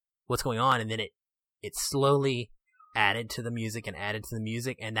 okay, what's going on? And then it slowly added to the music,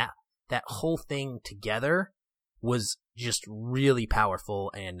 and that whole thing together was just really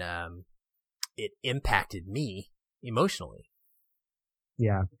powerful, and it impacted me emotionally.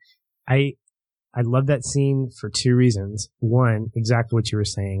 Yeah. I love that scene for two reasons. One, exactly what you were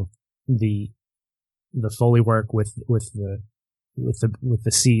saying, the Foley work with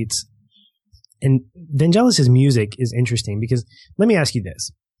the seats. And Vangelis's music is interesting because, let me ask you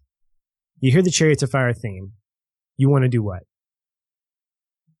this. You hear the Chariots of Fire theme. You want to do what?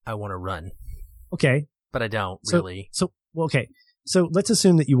 I want to run. Okay. But I don't really. Okay. So let's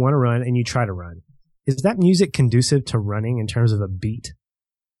assume that you want to run and you try to run. Is that music conducive to running in terms of a beat?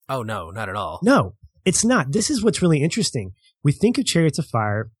 Oh, no, not at all. No, it's not. This is what's really interesting. We think of Chariots of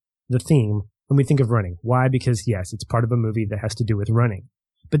Fire, the theme, and we think of running. Why? Because, yes, it's part of a movie that has to do with running.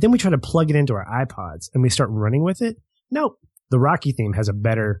 But then we try to plug it into our iPods and we start running with it. Nope. The Rocky theme has a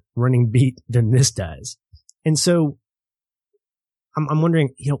better running beat than this does. And so I'm wondering,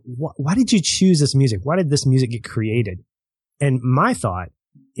 why did you choose this music? Why did this music get created? And my thought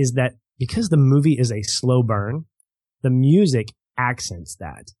is that because the movie is a slow burn, the music accents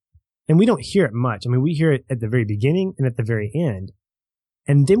that. And we don't hear it much. I mean, we hear it at the very beginning and at the very end.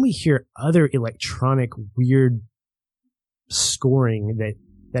 And then we hear other electronic weird scoring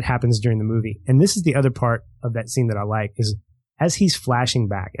that happens during the movie. And this is the other part of that scene that I like, is as he's flashing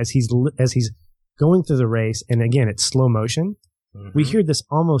back, as he's going through the race, and again, it's slow motion, we hear this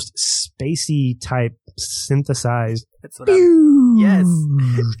almost spacey type synthesized. That's what yes.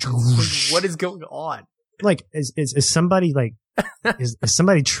 What is going on? Like, is somebody like, is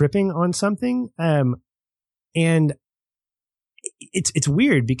somebody tripping on something? And it's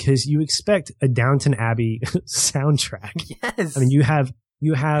weird because you expect a Downton Abbey soundtrack. Yes. I mean, you have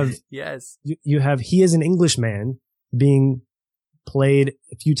yes. You have He Is an Englishman being played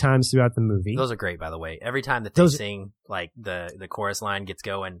a few times throughout the movie. Those are great, by the way. Every time that they sing, like the chorus line gets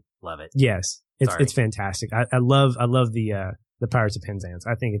going, love it. Yes, it's fantastic. I love the Pirates of Penzance.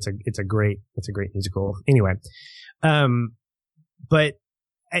 I think it's a great musical. Anyway, but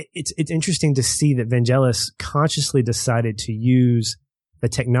it's interesting to see that Vangelis consciously decided to use the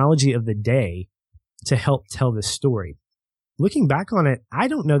technology of the day to help tell this story. Looking back on it, I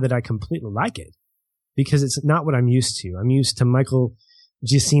don't know that I completely like it because it's not what I'm used to. I'm used to Michael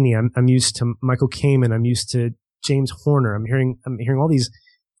Giacchini. I'm used to Michael Kamen. I'm used to James Horner. I'm hearing all these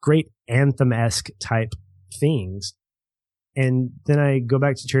great anthem-esque type things. And then I go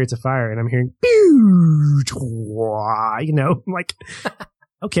back to Chariots of Fire and I'm hearing, you know, I'm like,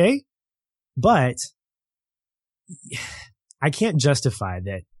 okay, but I can't justify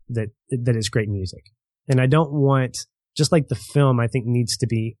that it's great music. And I don't want, just like the film, I think needs to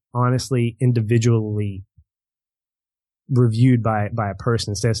be honestly individually reviewed by a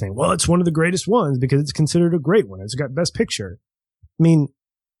person instead of saying, well, it's one of the greatest ones because it's considered a great one. It's got best picture. I mean,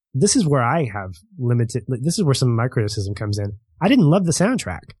 this is where I have this is where some of my criticism comes in. I didn't love the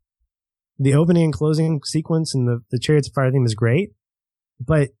soundtrack. The opening and closing sequence and the Chariots of Fire theme is great,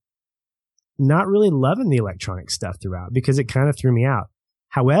 but not really loving the electronic stuff throughout because it kind of threw me out.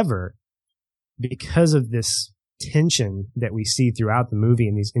 However, because of this tension that we see throughout the movie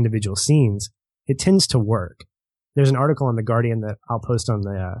in these individual scenes, it tends to work. There's an article on The Guardian that I'll post on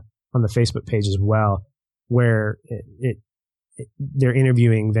the Facebook page as well, where they're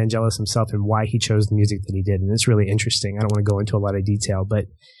interviewing Vangelis himself and why he chose the music that he did. And it's really interesting. I don't want to go into a lot of detail, but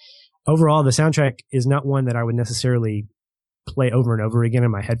overall, the soundtrack is not one that I would necessarily play over and over again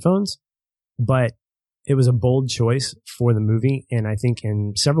in my headphones, but it was a bold choice for the movie. And I think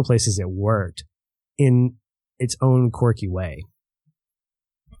in several places it worked in its own quirky way.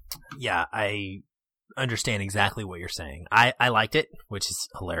 Yeah, I understand exactly what you're saying. I liked it, which is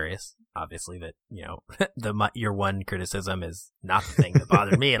hilarious. Obviously, that, you know, your one criticism is not the thing that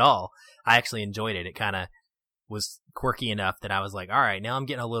bothered me at all. I actually enjoyed it. It kind of was quirky enough that I was like, all right, now I'm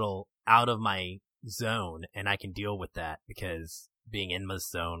getting a little out of my zone and I can deal with that because being in my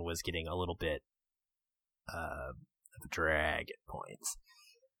zone was getting a little bit of a drag at points.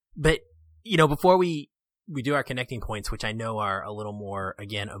 But, you know, before we do our connecting points, which I know are a little more,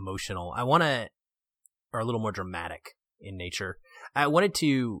 again, emotional, or a little more dramatic in nature, I wanted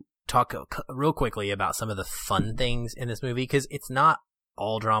to talk real quickly about some of the fun things in this movie, because it's not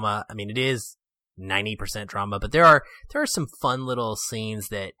all drama. I mean, it is 90% drama, but there are some fun little scenes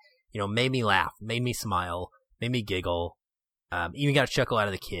that, you know, made me laugh, made me smile, made me giggle, even got a chuckle out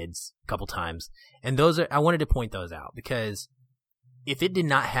of the kids a couple times. And I wanted to point those out because if it did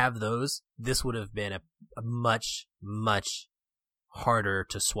not have those, this would have been a much, much harder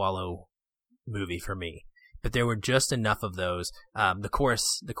to swallow movie for me. But there were just enough of those. The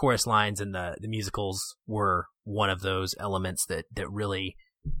chorus lines and the musicals were one of those elements that really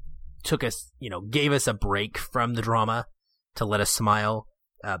took us, you know, gave us a break from the drama to let us smile.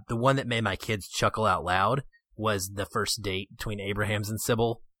 The one that made my kids chuckle out loud was the first date between Abrahams and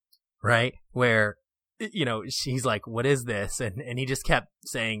Sybil, right? Where, you know, she's like, what is this? And he just kept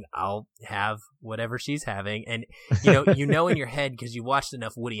saying, I'll have whatever she's having. And, you know in your head, because you watched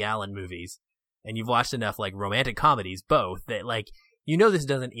enough Woody Allen movies and you've watched enough like romantic comedies, both, that like, you know, this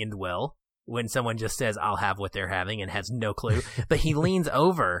doesn't end well when someone just says, I'll have what they're having and has no clue. But he leans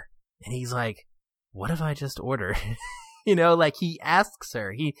over and he's like, what have I just ordered? You know, like he asks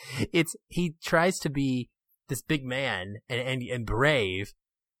her, he tries to be this big man and brave,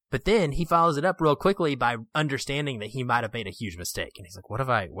 but then he follows it up real quickly by understanding that he might have made a huge mistake. And he's like, what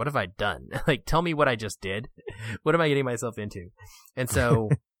have I done? Like, tell me what I just did. What am I getting myself into? And so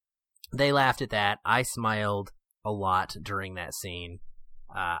they laughed at that. I smiled a lot during that scene.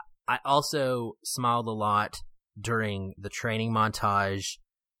 I also smiled a lot during the training montage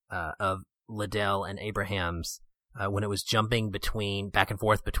of Liddell and Abrahams when it was jumping back and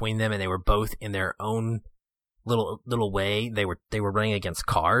forth between them, and they were both in their own little way. They were running against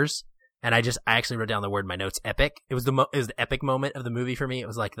cars, and I actually wrote down the word in my notes, epic. It was the epic moment of the movie for me. It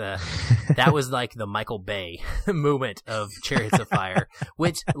was like that was like the Michael Bay moment of Chariots of Fire,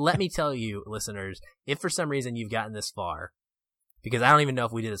 which, let me tell you, listeners, if for some reason you've gotten this far, because I don't even know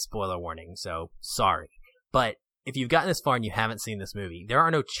if we did a spoiler warning, so sorry, but if you've gotten this far and you haven't seen this movie, there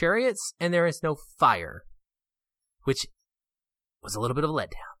are no chariots and there is no fire, which was a little bit of a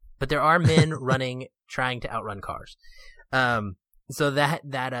letdown. But there are men trying to outrun cars. So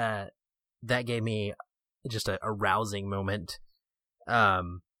that gave me just a rousing moment.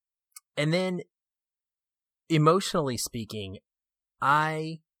 And then, emotionally speaking,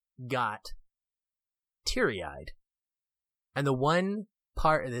 I got teary-eyed. And the one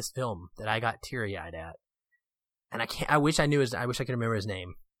part of this film that I got teary-eyed at, and I wish I could remember his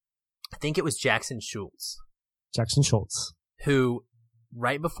name. I think it was Jackson Schultz. Jackson Schultz. Who,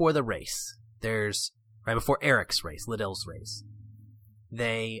 right before the race, right before Eric's race, Liddell's race,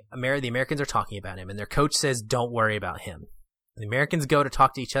 the Americans are talking about him, and their coach says, don't worry about him. The Americans go to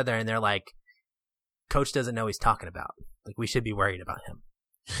talk to each other, and they're like, coach doesn't know what he's talking about. Like, we should be worried about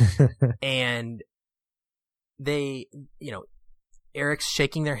him. And they, Eric's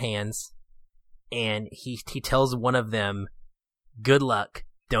shaking their hands, and he tells one of them, "Good luck.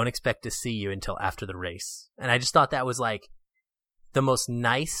 Don't expect to see you until after the race." And I just thought that was like the most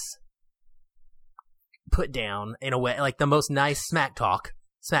nice put down in a way, like the most nice smack talk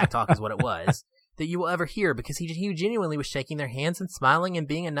is what it was, that you will ever hear, because he genuinely was shaking their hands and smiling and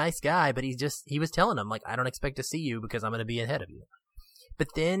being a nice guy, but he was telling them, like, I don't expect to see you because I'm going to be ahead of you. But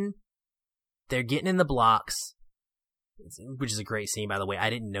then they're getting in the blocks, which is a great scene, by the way. I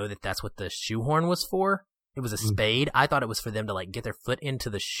didn't know that that's what the shoehorn was for. It was a spade. I thought it was for them to like get their foot into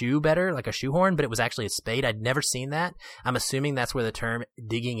the shoe better, like a shoehorn, but it was actually a spade. I'd never seen that. I'm assuming that's where the term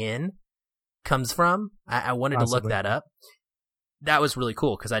digging in comes from. I wanted to look that up. That was really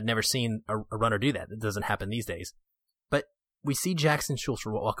cool because I'd never seen a runner do that. It doesn't happen these days. But we see Jackson Schultz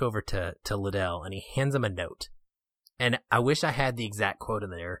walk over to Liddell, and he hands him a note. And I wish I had the exact quote in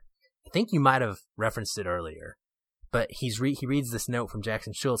there. I think you might have referenced it earlier. But he reads this note from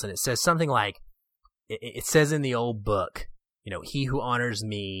Jackson Schultz, and it says something like, it says in the old book, you know, he who honors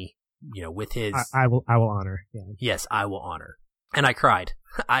me, you know, with his... I will honor. Yeah. Yes, I will honor. And I cried.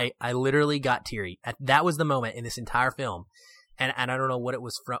 I literally got teary. That was the moment in this entire film. And I don't know what it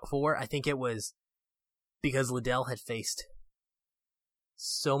was for. I think it was because Liddell had faced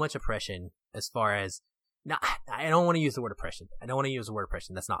so much oppression as far as... I don't want to use the word oppression.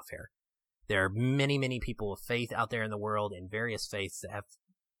 That's not fair. There are many, many people of faith out there in the world in various faiths that have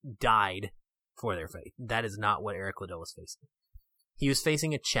died for their faith. That is not what Eric Liddell was facing. He was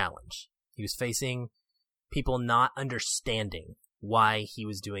facing a challenge. He was facing people not understanding why he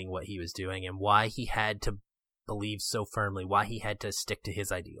was doing what he was doing and why he had to believe so firmly, why he had to stick to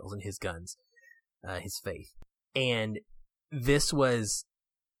his ideals and his guns, his faith. And this was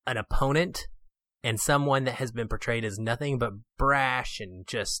an opponent and someone that has been portrayed as nothing but brash and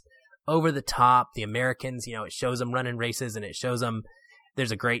just over the top. The Americans, you know, it shows them running races, and it shows them,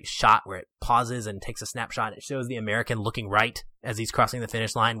 there's a great shot where it pauses and takes a snapshot. It shows the American looking right as he's crossing the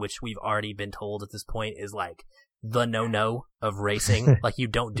finish line, which we've already been told at this point is like the no-no of racing. Like, you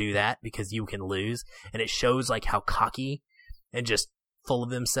don't do that because you can lose. And it shows like how cocky and just full of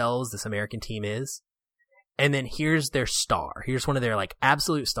themselves this American team is. And then here's their star. Here's one of their like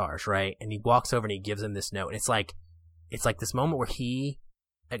absolute stars, right? And he walks over and he gives him this note. And it's like this moment where he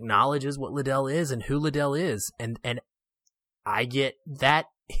acknowledges what Liddell is and who Liddell is. And I get that.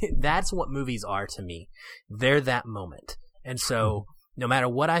 That's what movies are to me. They're that moment. And so no matter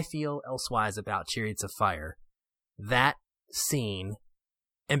what I feel elsewise about Chariots of Fire, that scene,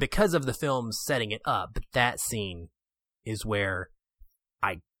 and because of the film setting it up, but that scene is where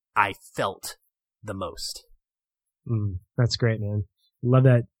I felt the most. That's great, man. Love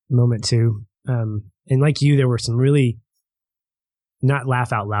that moment too. And like you, there were some really not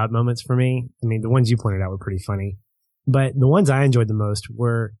laugh out loud moments for me. I mean, the ones you pointed out were pretty funny, but the ones I enjoyed the most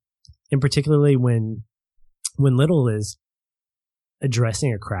were, in particularly when Little is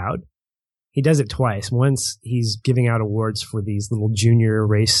addressing a crowd. He does it twice. Once he's giving out awards for these little junior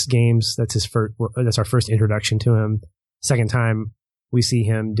race games. That's our first introduction to him. Second time we see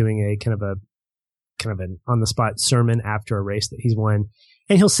him doing a kind of an on the spot sermon after a race that he's won.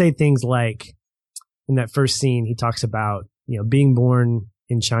 And he'll say things like, in that first scene, he talks about, you know, being born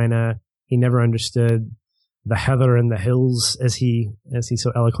in China. He never understood the heather and the hills, as he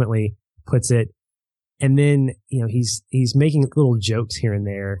so eloquently puts it. And then, you know, he's making little jokes here and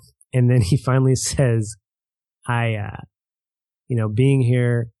there. And then he finally says, being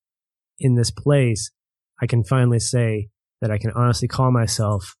here in this place, I can finally say that I can honestly call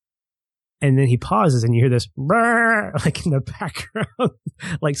myself. And then he pauses and you hear this like in the background,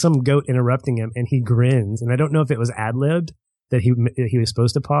 like some goat interrupting him, and he grins. And I don't know if it was ad-libbed that he was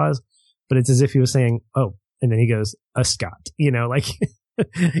supposed to pause, but it's as if he was saying, oh, and then he goes, a Scot, you know, like,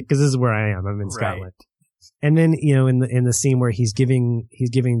 because this is where I am. I'm in Scotland. And then, you know, in the scene where he's giving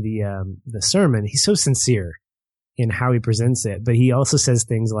the sermon, he's so sincere in how he presents it, but he also says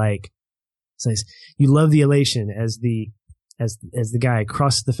things like, you love the elation as the guy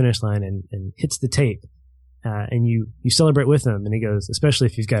crosses the finish line and hits the tape, and you celebrate with him. And he goes, especially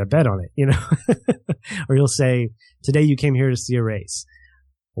if you've got a bet on it, you know, or he'll say, today you came here to see a race.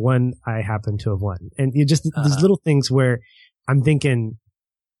 One I happen to have won. And you just, these little things where I'm thinking,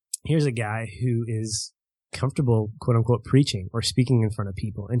 here's a guy who is comfortable, quote unquote, preaching or speaking in front of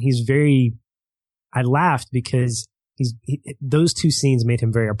people. And I laughed because those two scenes made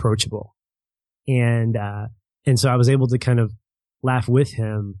him very approachable. And so I was able to kind of laugh with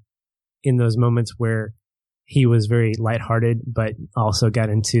him in those moments where he was very lighthearted, but also got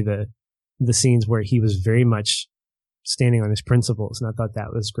into the scenes where he was very much standing on his principles. And I thought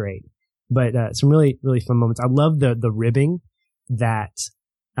that was great. But some really, really fun moments. I love the ribbing that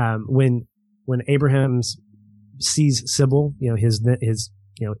when when Abrahams sees Sybil, his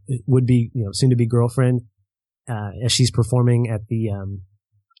would be soon to be girlfriend, as she's performing at the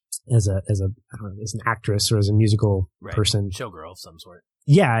as I don't know, as an actress or as a musical person, showgirl of some sort.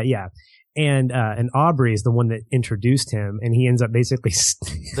 Yeah. And Aubrey is the one that introduced him, and he ends up basically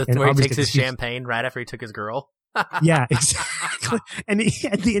where he takes his champagne right after he took his girl. Yeah, exactly. And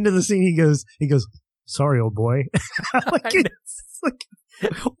at the end of the scene, he goes, "Sorry, old boy." It's like,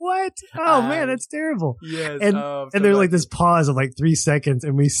 what? Oh man, that's terrible. Yes. And there's like this pause of like 3 seconds,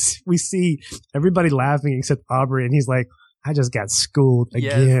 and we see everybody laughing except Aubrey, and he's like, I just got schooled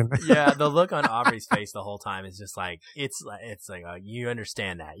again. Yeah, the look on Aubrey's face the whole time is just like it's like you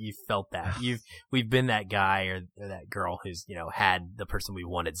understand that, you felt that, we've been that guy or that girl who's had the person we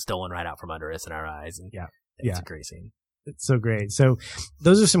wanted stolen right out from under us in our eyes, and it's a great scene. It's so great. So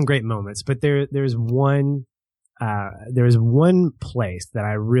those are some great moments, but there's one place that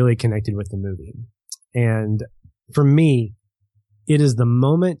I really connected with the movie, and for me, it is the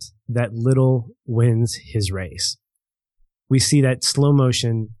moment that Little wins his race. We see that slow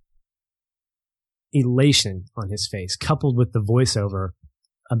motion elation on his face, coupled with the voiceover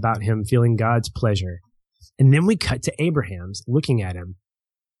about him feeling God's pleasure. And then we cut to Abrahams looking at him,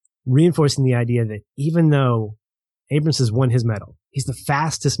 reinforcing the idea that even though Abrams has won his medal, he's the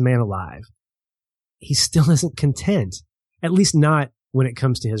fastest man alive, he still isn't content, at least not when it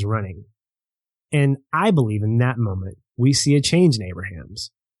comes to his running. And I believe in that moment, we see a change in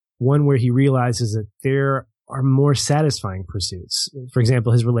Abrahams, one where he realizes that there are more satisfying pursuits. For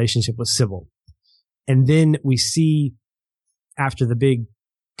example, his relationship with Sybil. And then we see, after the big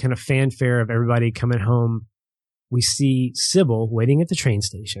kind of fanfare of everybody coming home, we see Sybil waiting at the train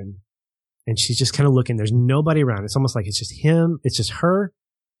station, and she's just kind of looking. There's nobody around. It's almost like it's just him. It's just her,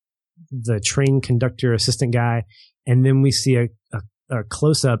 the train conductor assistant guy. And then we see a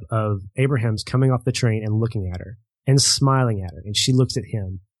close up of Abrahams coming off the train and looking at her and smiling at her. And she looks at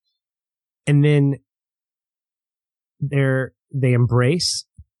him. And then they embrace,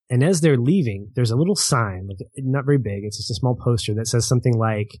 and as they're leaving, there's a little sign, not very big, it's just a small poster that says something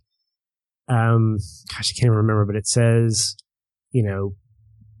like, I can't even remember, but it says,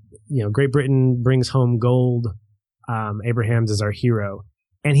 Great Britain brings home gold, Abrahams is our hero.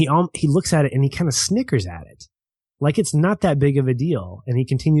 And he looks at it and he kind of snickers at it, like it's not that big of a deal, and he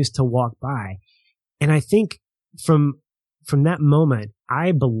continues to walk by. And I think from that moment,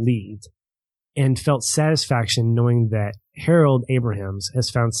 I believed and felt satisfaction knowing that Harold Abrahams has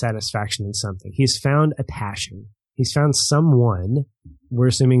found satisfaction in something. He's found a passion. He's found someone, we're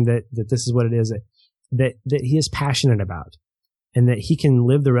assuming that this is what it is, that he is passionate about, and that he can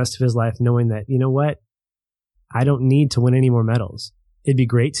live the rest of his life knowing that, you know what? I don't need to win any more medals. It'd be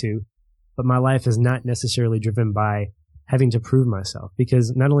great to, but my life is not necessarily driven by having to prove myself,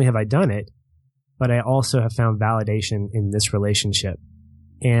 because not only have I done it, but I also have found validation in this relationship.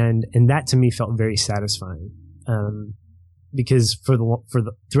 And that to me felt very satisfying. Because throughout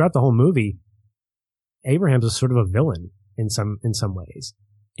the whole movie, Abrahams was sort of a villain in some ways.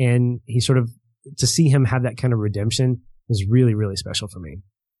 And he to see him have that kind of redemption was really, really special for me.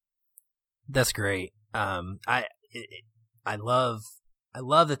 That's great. I love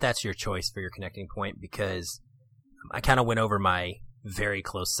that that's your choice for your connecting point, because I kind of went over my very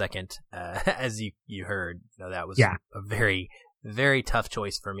close second, as you heard. That was a very, very tough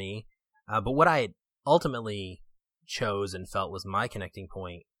choice for me. But what I ultimately chose and felt was my connecting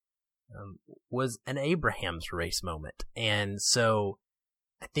point was an Abrahams race moment. And so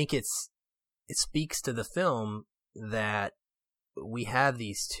I think it speaks to the film that we have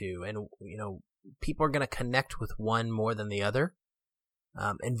these two, and people are going to connect with one more than the other,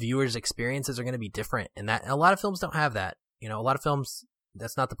 and viewers' experiences are going to be different, and that a lot of films don't have that. A lot of films,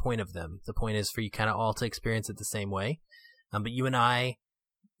 that's not the point of them. The point is for you kind of all to experience it the same way. But you and I,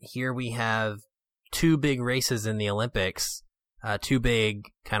 here we have two big races in the Olympics, two big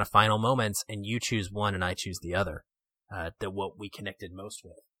kind of final moments, and you choose one and I choose the other, that what we connected most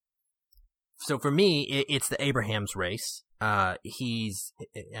with. So for me, it's the Abrahams race. I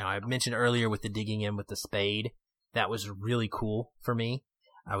mentioned earlier with the digging in with the spade, that was really cool for me.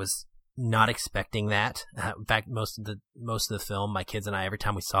 I was not expecting that. In fact, most of the film, my kids and I, every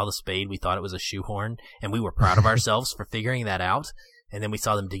time we saw the spade, we thought it was a shoehorn, and we were proud of ourselves for figuring that out. And then we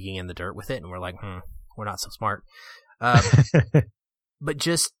saw them digging in the dirt with it, and we're like, we're not so smart. But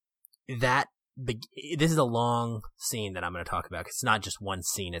just that, this is a long scene that I'm going to talk about, 'cause it's not just one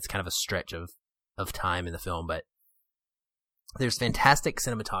scene. It's kind of a stretch of time in the film, but there's fantastic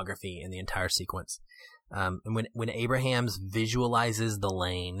cinematography in the entire sequence. And when Abrahams visualizes the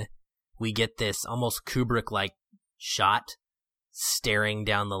lane, we get this almost Kubrick-like shot staring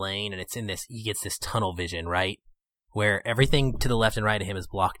down the lane, and he gets this tunnel vision, right? Where everything to the left and right of him is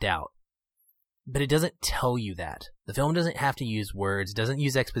blocked out. But it doesn't tell you that. The film doesn't have to use words, doesn't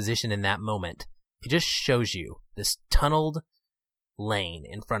use exposition in that moment. It just shows you this tunneled lane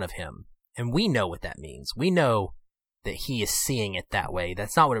in front of him. And we know what that means. We know that he is seeing it that way.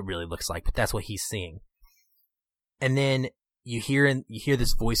 That's not what it really looks like, but that's what he's seeing. And then you hear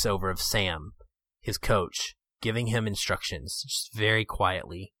this voiceover of Sam, his coach, giving him instructions, just very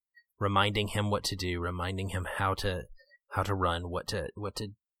quietly, reminding him what to do, reminding him how to run, what to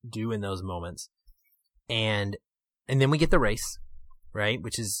do in those moments. And then we get the race, right?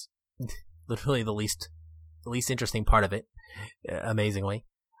 Which is literally the least interesting part of it, amazingly.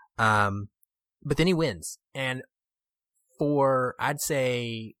 But then he wins. And for, I'd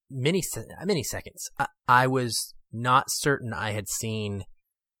say, many seconds, I was not certain I had seen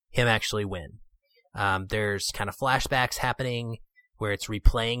him actually win. There's kind of flashbacks happening where it's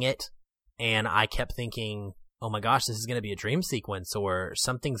replaying it, and I kept thinking, oh my gosh, this is going to be a dream sequence, or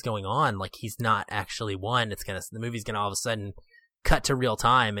something's going on, like he's not actually won. The movie's going to all of a sudden cut to real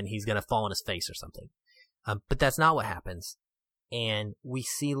time, and he's going to fall on his face or something. But that's not what happens. And we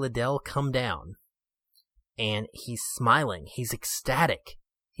see Liddell come down, and he's smiling. He's ecstatic.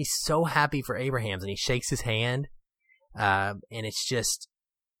 He's so happy for Abrahams, and he shakes his hand. And it's just,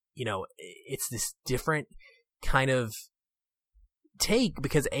 it's this different kind of take,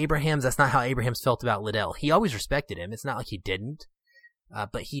 because that's not how Abrahams felt about Liddell. He always respected him. It's not like he didn't,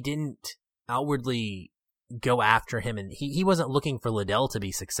 but he didn't outwardly go after him, and he wasn't looking for Liddell to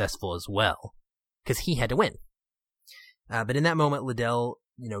be successful as well, because he had to win. But in that moment, Liddell,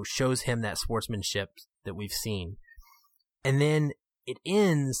 shows him that sportsmanship that we've seen. And then it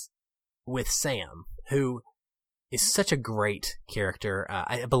ends with Sam, who is such a great character.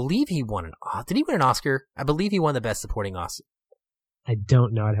 I believe he won did he win an Oscar? I believe he won the Best Supporting Oscar. I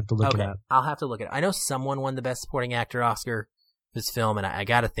don't know. I'd have to look it up. I'll have to look it up. I know someone won the Best Supporting Actor Oscar for this film, and I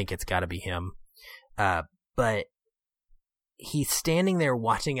gotta think it's gotta be him. But he's standing there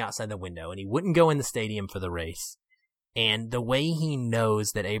watching outside the window, and he wouldn't go in the stadium for the race. And the way he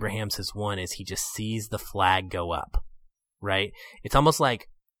knows that Abrahams has won is he just sees the flag go up, right? It's almost like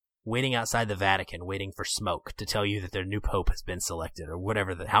waiting outside the Vatican, waiting for smoke to tell you that their new pope has been selected, or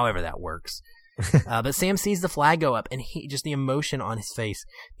however that works. But Sam sees the flag go up, and the emotion on his face,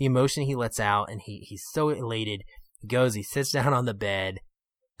 the emotion he lets out, and he's so elated. He sits down on the bed,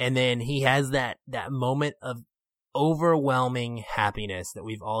 and then he has that moment of overwhelming happiness that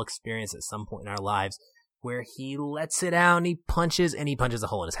we've all experienced at some point in our lives, where he lets it out and he punches a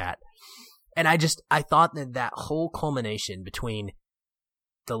hole in his hat. And I thought that whole culmination between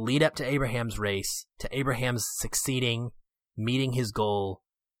the lead up to Abraham's race, to Abraham's succeeding, meeting his goal,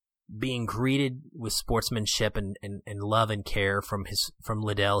 being greeted with sportsmanship and love and care from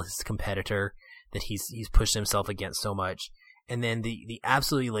Liddell, his competitor, that he's pushed himself against so much. And then the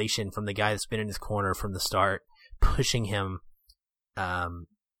absolute elation from the guy that's been in his corner from the start, pushing him,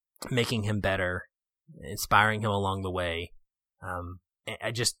 making him better, inspiring him along the way.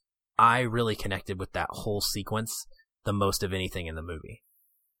 I really connected with that whole sequence the most of anything in the movie.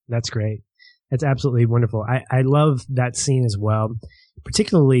 That's great. That's absolutely wonderful. I love that scene as well,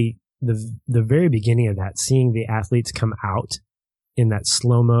 particularly the very beginning of that, seeing the athletes come out in that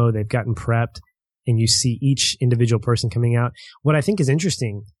slow-mo. They've gotten prepped, and you see each individual person coming out. What I think is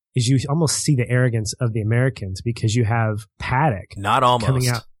interesting is you almost see the arrogance of the Americans, because you have Paddock coming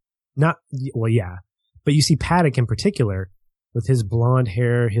out. Yeah. But you see Paddock in particular with his blonde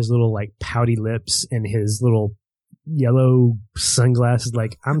hair, his little pouty lips, and his little yellow sunglasses,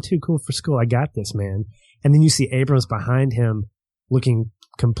 like, I'm too cool for school. I got this, man. And then you see Abrams behind him looking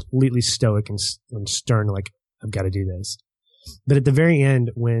completely stoic and stern, like, I've got to do this. But at the very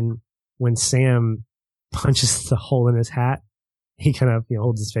end, when Sam punches the hole in his hat, he kind of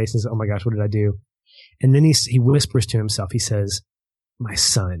holds his face and says, oh my gosh, what did I do? And then he whispers to himself, he says, my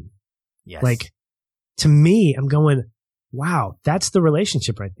son. Yes. To me, I'm going, wow, that's the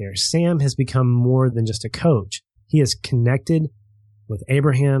relationship right there. Sam has become more than just a coach. He has connected with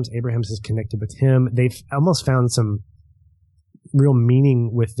Abrahams. Abrahams has connected with him. They've almost found some real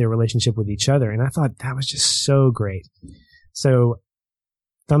meaning with their relationship with each other. And I thought that was just so great. So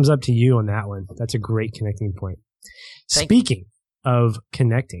thumbs up to you on that one. That's a great connecting point. Speaking of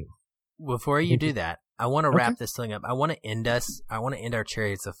connecting. Before you do that, I want to wrap this thing up. I want to end our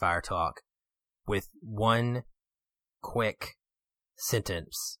Chariots of Fire talk with one quick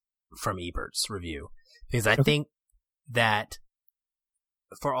sentence from Ebert's review, because I think that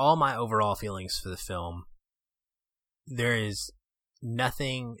for all my overall feelings for the film, there is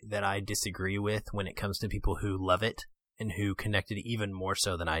nothing that I disagree with when it comes to people who love it and who connected even more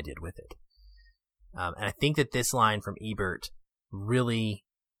so than I did with it. And I think that this line from Ebert really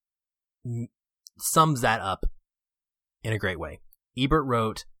sums that up in a great way. Ebert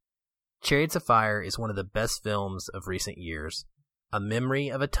wrote, "Chariots of Fire is one of the best films of recent years, a memory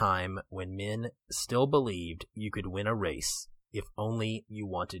of a time when men still believed you could win a race if only you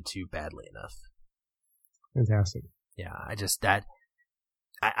wanted to badly enough." Fantastic. Yeah,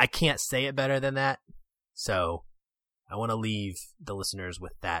 I can't say it better than that. So I want to leave the listeners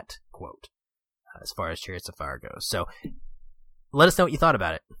with that quote as far as Chariots of Fire goes. So let us know what you thought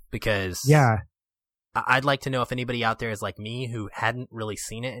about it, because yeah, I'd like to know if anybody out there is like me who hadn't really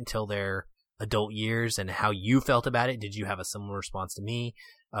seen it until their adult years, and how you felt about it. Did you have a similar response to me?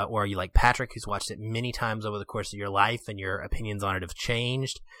 Or are you like Patrick, who's watched it many times over the course of your life and your opinions on it have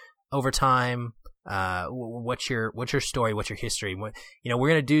changed over time? What's your story? What's your history? We're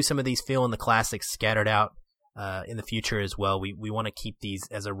going to do some of these Feel in the Classics scattered out in the future as well. We want to keep these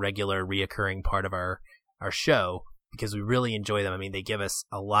as a regular reoccurring part of our show, because we really enjoy them. I mean, they give us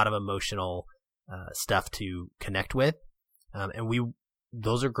a lot of emotional stuff to connect with, and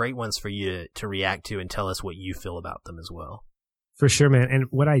those are great ones for you to react to and tell us what you feel about them as well. For sure, man. And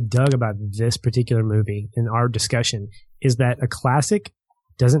what I dug about this particular movie in our discussion is that a classic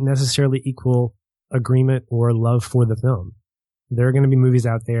doesn't necessarily equal agreement or love for the film. There are going to be movies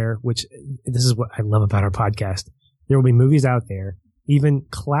out there, which this is what I love about our podcast. There will be movies out there, even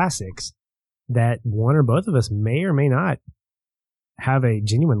classics, that one or both of us may or may not have a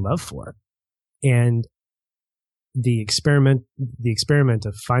genuine love for. And the experiment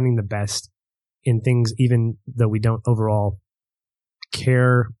of finding the best in things, even though we don't overall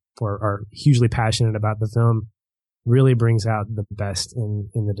care or are hugely passionate about the film, really brings out the best in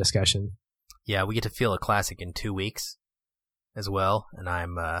the discussion. Yeah, we get to feel a classic in 2 weeks as well, and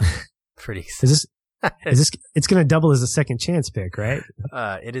I'm pretty excited. Is this it's going to double as a second chance pick, right?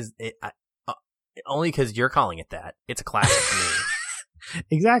 It is only because you're calling it that. It's a classic to me.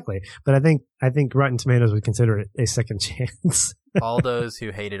 Exactly. But I think Rotten Tomatoes would consider it a second chance. All those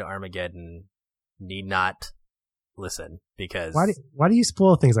who hated Armageddon need not listen, because why do you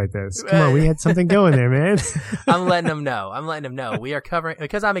spoil things like this? Come on, we had something going there, man. I'm letting them know. We are covering,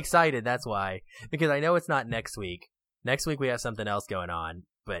 because I'm excited. That's why. Because I know it's not next week. Next week we have something else going on,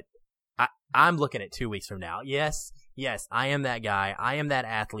 but I'm looking at 2 weeks from now. Yes, I am that guy. I am that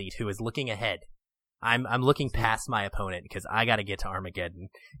athlete who is looking ahead. I'm looking past my opponent because I got to get to Armageddon.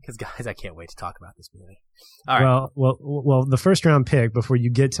 Because guys, I can't wait to talk about this movie. All right. Well, the first round pick before you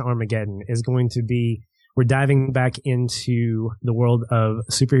get to Armageddon is going to be, we're diving back into the world of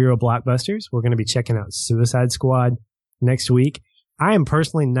superhero blockbusters. We're going to be checking out Suicide Squad next week. I am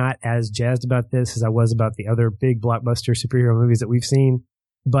personally not as jazzed about this as I was about the other big blockbuster superhero movies that we've seen,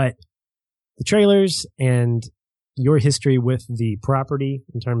 but the trailers and your history with the property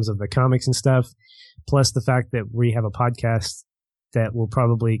in terms of the comics and stuff, plus the fact that we have a podcast that will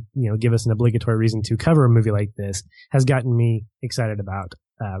probably, give us an obligatory reason to cover a movie like this, has gotten me excited about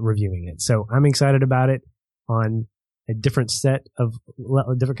reviewing it. So I'm excited about it on a different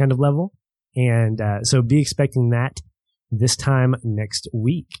different kind of level. And so be expecting that this time next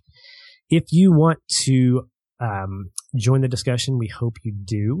week. If you want to join the discussion, we hope you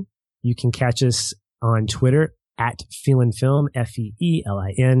do. You can catch us on Twitter at FeelinFilm,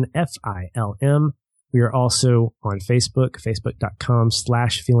 FeelinFilm. We are also on Facebook,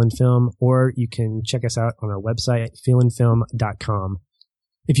 facebook.com/FeelinFilm, or you can check us out on our website, feelinfilm.com.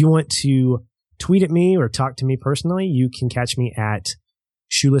 If you want to tweet at me or talk to me personally, you can catch me at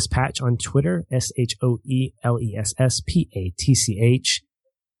Shoeless Patch on Twitter, ShoelessPatch.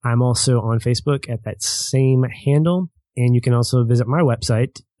 I'm also on Facebook at that same handle. And you can also visit my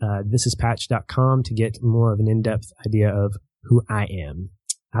website, thisispatch.com, to get more of an in-depth idea of who I am.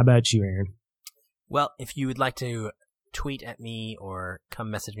 How about you, Aaron? Well, if you would like to tweet at me or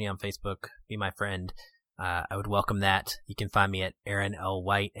come message me on Facebook, be my friend, I would welcome that. You can find me at Aaron L.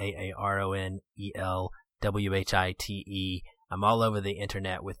 White, AARONELWHITE. I'm all over the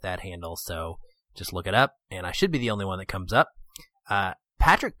internet with that handle, so just look it up, and I should be the only one that comes up.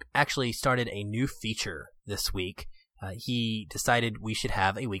 Patrick actually started a new feature this week. He decided we should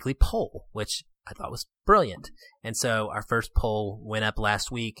have a weekly poll, which I thought was brilliant. And so our first poll went up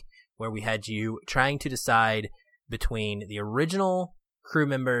last week, where we had you trying to decide between the original crew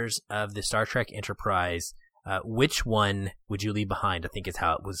members of the Star Trek Enterprise, which one would you leave behind, I think is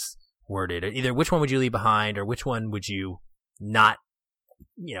how it was worded. Either which one would you leave behind, or which one would you not,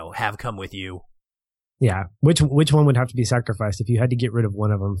 have come with you. Yeah. Which one would have to be sacrificed if you had to get rid of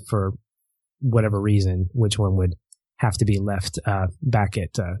one of them for whatever reason? Which one would have to be left back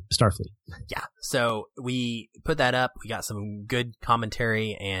at Starfleet. Yeah. So we put that up. We got some good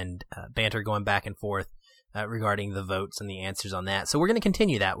commentary and banter going back and forth regarding the votes and the answers on that. So we're going to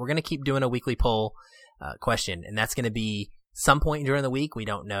continue that. We're going to keep doing a weekly poll question, and that's going to be some point during the week. We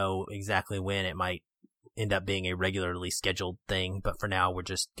don't know exactly when. It might end up being a regularly scheduled thing, but for now, we're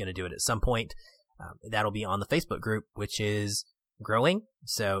just going to do it at some point. That'll be on the Facebook group, which is growing.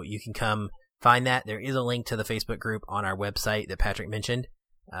 So you can come find that. There is a link to the Facebook group on our website that Patrick mentioned.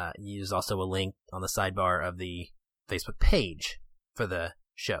 There's also a link on the sidebar of the Facebook page for the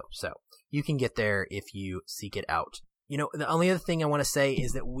show. So you can get there if you seek it out. You know, the only other thing I want to say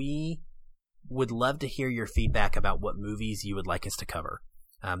is that we would love to hear your feedback about what movies you would like us to cover.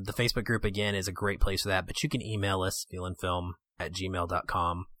 The Facebook group, again, is a great place for that, but you can email us,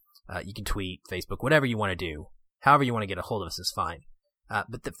 feelinfilm@gmail.com. You can tweet, Facebook, whatever you want to do. However you want to get a hold of us is fine.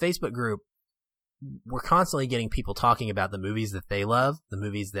 But the Facebook group, we're constantly getting people talking about the movies that they love, the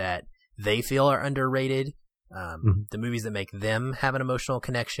movies that they feel are underrated, the movies that make them have an emotional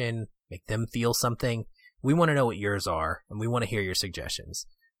connection, make them feel something. We want to know what yours are, and we want to hear your suggestions.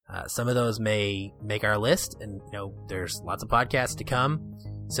 Some of those may make our list, and you know, there's lots of podcasts to come,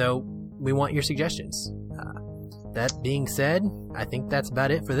 so we want your suggestions. That being said, I think that's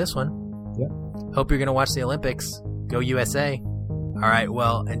about it for this one. Yeah. Hope you're going to watch the Olympics. Go USA. All right,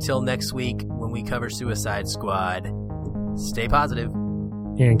 well, until next week when we cover Suicide Squad, stay positive.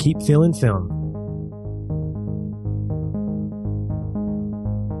 And keep feeling film.